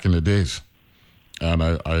back in the days. And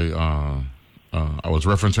I was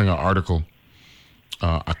referencing an article,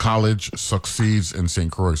 A College Succeeds in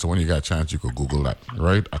St. Croix. So when you got a chance, you could Google that,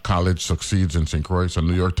 right? A College Succeeds in St. Croix. It's a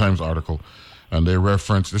New York Times article. And they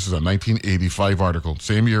reference, this is a 1985 article,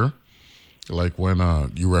 same year, like when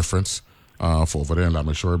you reference for over there in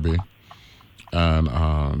Lamashore Bay.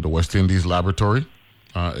 And the West Indies Laboratory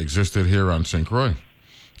existed here on St. Croix.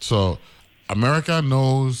 So America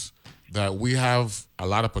knows that we have a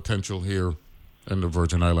lot of potential here in the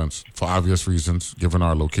Virgin Islands for obvious reasons, given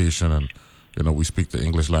our location and, we speak the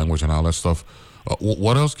English language and all that stuff.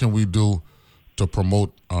 What else can we do to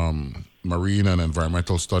promote marine and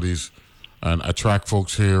environmental studies and attract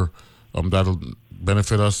folks here that'll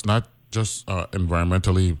benefit us, not just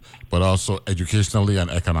environmentally, but also educationally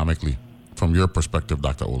and economically, from your perspective,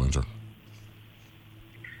 Dr. Olinger?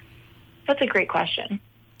 That's a great question.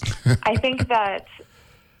 I think that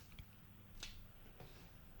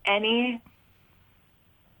any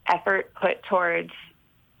effort put towards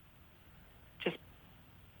just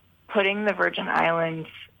putting the Virgin Islands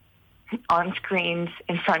on screens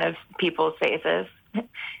in front of people's faces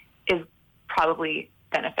is probably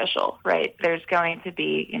beneficial, right? There's going to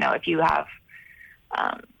be, if you have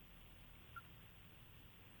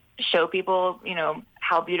show people,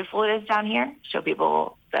 how beautiful it is down here, show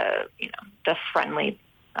people the friendly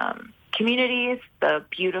communities, the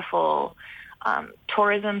beautiful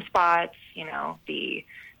tourism spots, the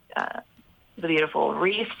beautiful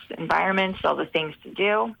reefs, environments, all the things to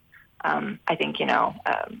do. I think,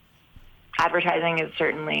 advertising is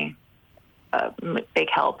certainly a big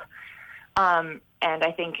help. And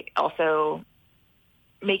I think also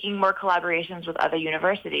making more collaborations with other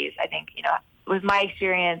universities. I think, with my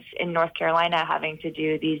experience in North Carolina having to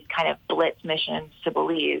do these kind of blitz missions to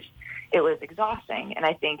Belize, it was exhausting. And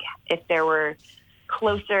I think if there were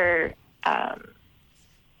closer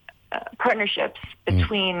partnerships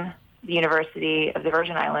between the University of the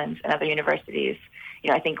Virgin Islands and other universities,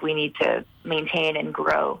 I think we need to maintain and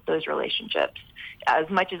grow those relationships as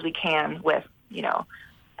much as we can with,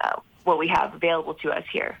 what we have available to us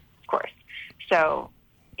here, of course. So,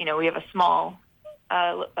 we have a small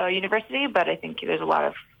university, but I think there's a lot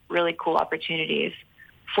really cool opportunities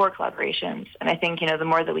for collaborations. And I think, the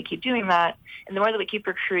more that we keep doing that and the more that we keep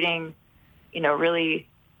recruiting, really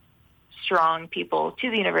strong people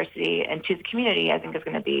to the university and to the community, I think is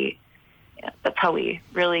going to be, that's how we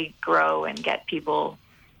really grow and get people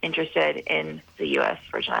interested in the U.S.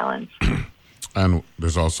 Virgin Islands. And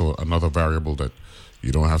there's also another variable that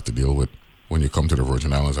you don't have to deal with when you come to the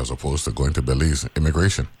Virgin Islands as opposed to going to Belize,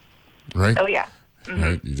 immigration, right? Oh, yeah. Mm-hmm.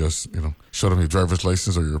 Right? You just, show them your driver's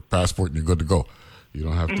license or your passport and you're good to go. You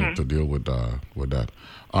don't have to deal with that.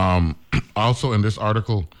 Also, in this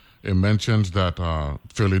article, it mentions that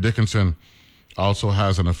Fairleigh Dickinson also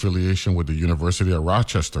has an affiliation with the University of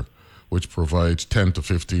Rochester, which provides 10 to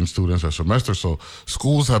 15 students a semester. So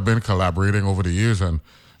schools have been collaborating over the years, and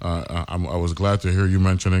I was glad to hear you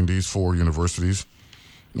mentioning these 4 universities,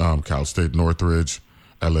 Cal State Northridge,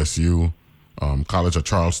 LSU, College of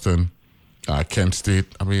Charleston, Kent State.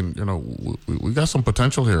 I mean, we got some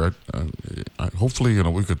potential here. Hopefully,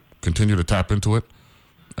 we could continue to tap into it.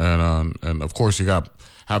 And of course, you got to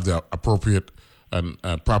have the appropriate and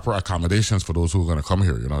proper accommodations for those who are going to come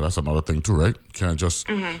here. That's another thing too, right? You can't just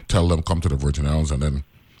tell them come to the Virgin Islands and then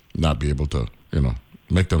not be able to,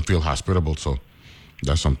 make them feel hospitable. So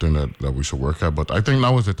that's something that we should work at. But I think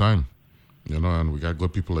now is the time, and we got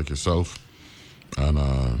good people like yourself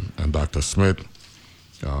and Dr. Smith.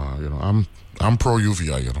 I'm pro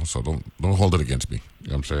UVI, so don't hold it against me. You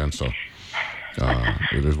know what I'm saying? So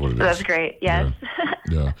it is what it is. That's great. Yes.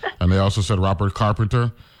 Yeah. And they also said Robert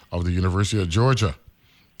Carpenter of the University of Georgia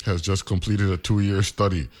has just completed a 2-year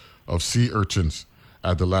study of sea urchins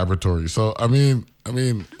at the laboratory. So I mean,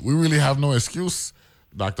 we really have no excuse,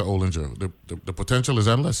 Dr. Olinger. The potential is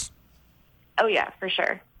endless. Oh yeah, for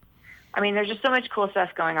sure. I mean, there's just so much cool stuff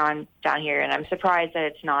going on down here, and I'm surprised that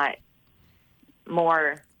it's not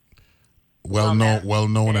more well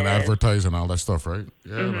known and advertised and all that stuff, right?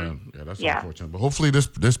 Yeah, man. Yeah, that's unfortunate. But hopefully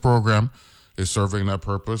this program is serving that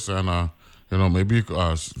purpose, and maybe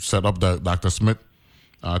set up Dr. Smith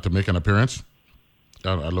to make an appearance.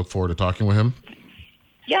 I look forward to talking with him.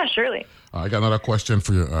 Yeah, surely. I got another question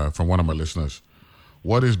for you from one of my listeners.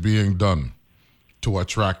 What is being done to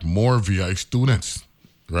attract more VI students?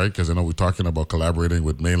 Right, because I know we're talking about collaborating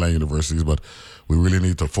with mainland universities, but we really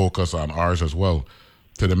need to focus on ours as well,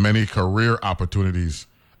 to the many career opportunities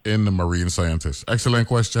in the marine sciences. Excellent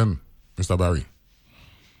question, Mr. Barry.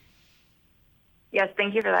 Yes,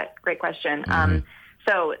 thank you for that great question.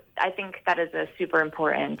 So I think that is a super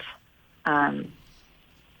important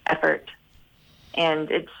effort. And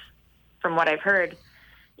it's, from what I've heard,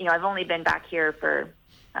 I've only been back here for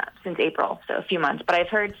since April, so a few months. But I've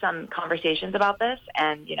heard some conversations about this,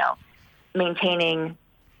 and maintaining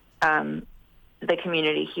the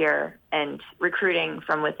community here and recruiting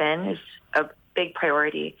from within is a big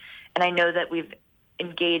priority. And I know that we've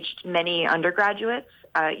engaged many undergraduates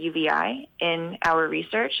at UVI in our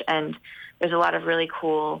research, and there's a lot of really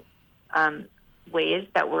cool ways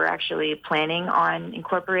that we're actually planning on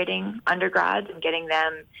incorporating undergrads and getting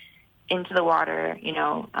them into the water,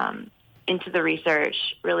 into the research,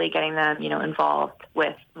 really getting them, involved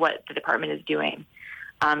with what the department is doing,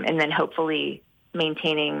 and then hopefully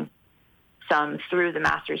maintaining some through the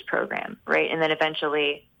master's program, right? And then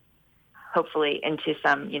eventually, hopefully, into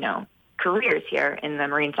some, careers here in the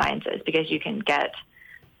marine sciences, because you can get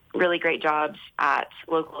really great jobs at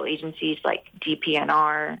local agencies like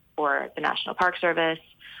DPNR or the National Park Service,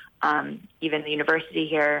 even the university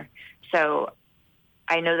here. So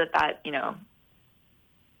I know that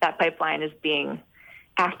that pipeline is being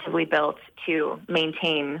actively built to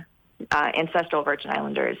maintain ancestral Virgin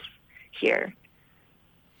Islanders here.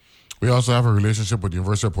 We also have a relationship with the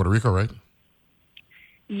University of Puerto Rico, right?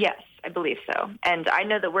 Yes, I believe so. And I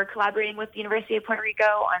know that we're collaborating with the University of Puerto Rico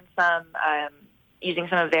on some, using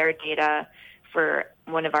some of their data for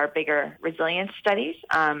one of our bigger resilience studies,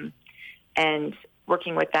 and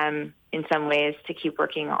working with them in some ways to keep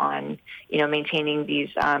working on, maintaining these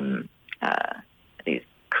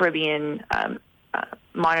Caribbean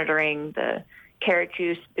monitoring. The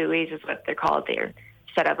Caracus buoys is what they're called. They're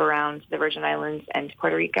set up around the Virgin Islands and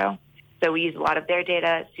Puerto Rico. So we use a lot of their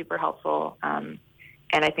data, super helpful. And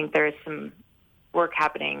I think there is some work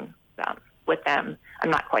happening with them. I'm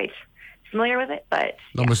not quite familiar with it, but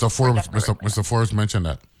no, Mr. Forbes mentioned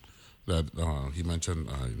that he mentioned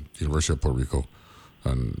University of Puerto Rico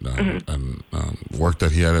and work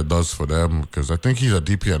that he does for them, because I think he's a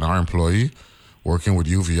DPNR employee working with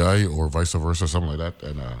UVI or vice versa, something like that,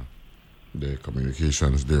 and the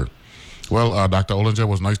communications there. Well, Dr. Olinger,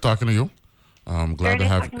 was nice talking to you. Glad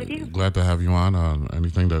to have you on.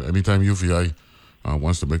 Anytime UVI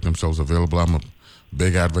wants to make themselves available, I'm a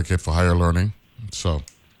big advocate for higher learning. So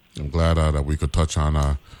I'm glad that we could touch on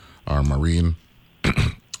our marine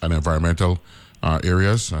and environmental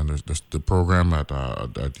areas, and the program at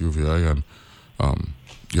UVA, and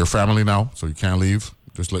your family now, so you can't leave.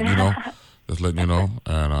 Just letting you know.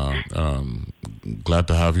 And glad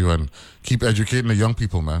to have you, and keep educating the young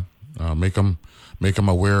people, man. Make them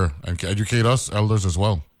aware, and educate us elders as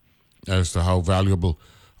well as to how valuable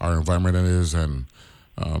our environment is, and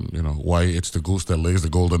why it's the goose that lays the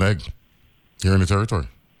golden egg here in the territory.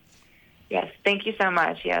 Yes, thank you so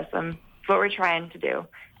much. Yes, it's what we're trying to do,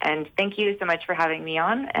 and thank you so much for having me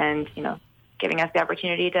on, and giving us the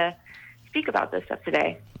opportunity to speak about this stuff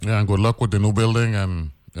today. Yeah, and good luck with the new building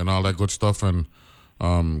and all that good stuff. And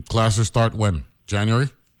classes start when? January?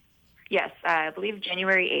 Yes, I believe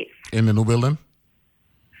January 8th. In the new building?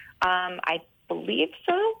 I believe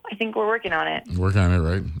so. I think we're working on it. Working on it,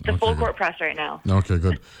 right? The full court press right now. Okay,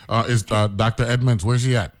 good. Is Dr. Edmonds, where's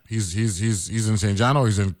he at? He's in St. John, or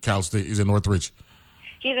he's in Cal State? He's in Northridge?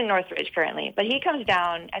 He's in Northridge currently, but he comes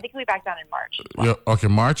down, I think he'll be back down in March. Yeah, okay,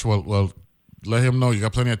 March. Well, let him know you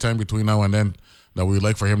got plenty of time between now and then that we'd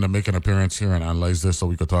like for him to make an appearance here and analyze this, so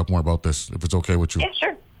we could talk more about this, if it's okay with you. Yeah,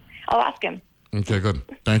 sure. I'll ask him. Okay, good.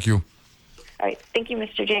 Thank you. All right. Thank you,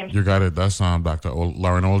 Mr. James. You got it. That's Dr.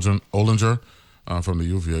 Lauren Olinger from the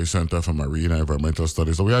UVA Center for Marine and Environmental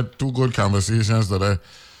Studies. So we had two good conversations today.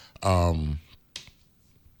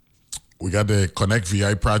 We got the Connect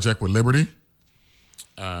VI project with Liberty,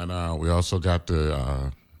 and we also got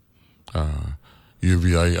the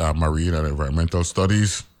UVA Marine and Environmental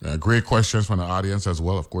Studies. Great questions from the audience as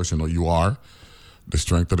well. Of course, you are the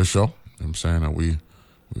strength of the show. I'm saying that we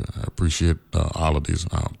appreciate all of these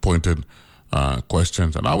pointed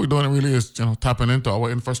questions. And all we're doing really is, tapping into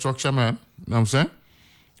our infrastructure, man. You know what I'm saying?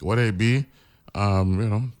 Whether it be,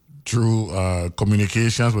 through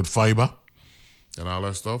communications with fiber and all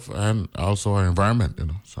that stuff, and also our environment,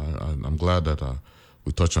 So I'm glad that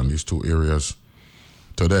we touch on these two areas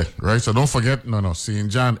today, right? So don't forget, St.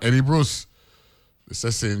 John, Eddie Bruce. It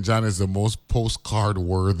says St. John is the most postcard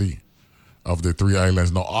worthy of the 3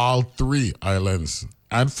 islands. Now, all 3 islands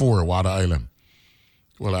and 4 Water Island,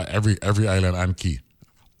 well, every island and key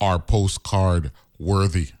are postcard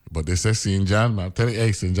worthy. But they say St. John, man. Tell you,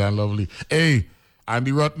 hey, St. John, lovely. Hey,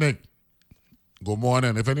 Andy Rutnick, good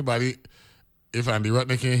morning. If Andy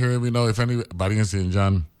Rutnick ain't hearing me now, if anybody in St.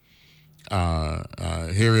 John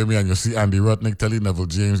hearing me and you see Andy Rutnick, tell you Neville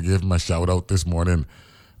James gave him a shout out this morning,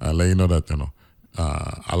 let you know that,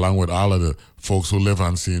 along with all of the folks who live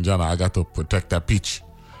on St. John, I got to protect that peach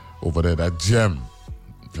over there, that gem.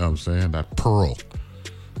 You know what I'm saying? That pearl,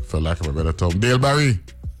 for lack of a better term. Dale Barry,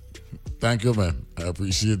 thank you, man. I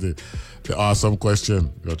appreciate the awesome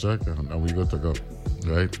question. Go check, and we good to go,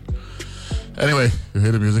 right? Anyway, you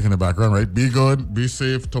hear the music in the background, right? Be good, be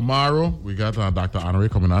safe. Tomorrow, we got Dr. Honore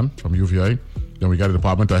coming on from UVA. Then we got the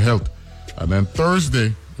Department of Health. And then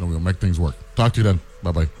Thursday, we'll make things work. Talk to you then.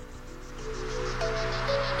 Bye-bye.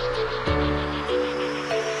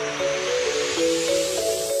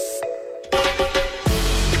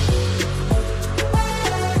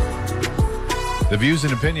 The views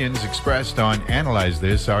and opinions expressed on Analyze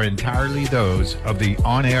This are entirely those of the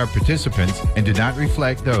on-air participants and do not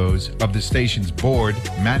reflect those of the station's board,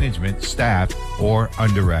 management, staff, or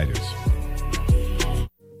underwriters.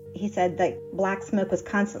 He said that black smoke was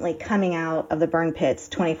constantly coming out of the burn pits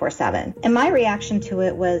 24/7. And my reaction to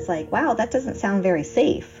it was like, wow, that doesn't sound very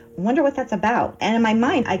safe. I wonder what that's about. And in my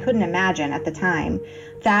mind, I couldn't imagine at the time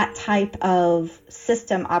that type of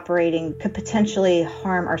system operating could potentially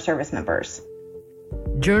harm our service members.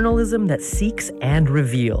 Journalism that seeks and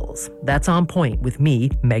reveals. That's On Point with me,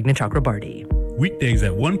 Meghna Chakrabarty. Weekdays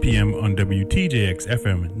at 1 p.m. on WTJX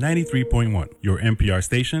FM 93.1, your NPR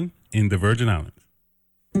station in the Virgin Islands.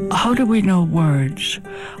 How do we know words?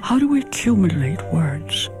 How do we accumulate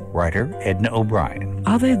words? Writer Edna O'Brien.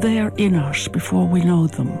 Are they there in us before we know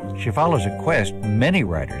them? She follows a quest many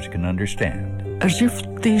writers can understand. As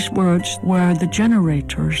if these words were the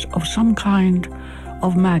generators of some kind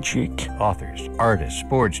of magic. Authors, artists,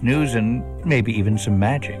 sports, news, and maybe even some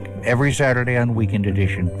magic. Every Saturday on Weekend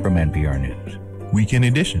Edition from NPR News. Weekend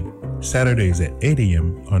Edition, Saturdays at 8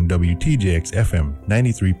 a.m. on WTJX FM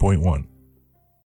 93.1.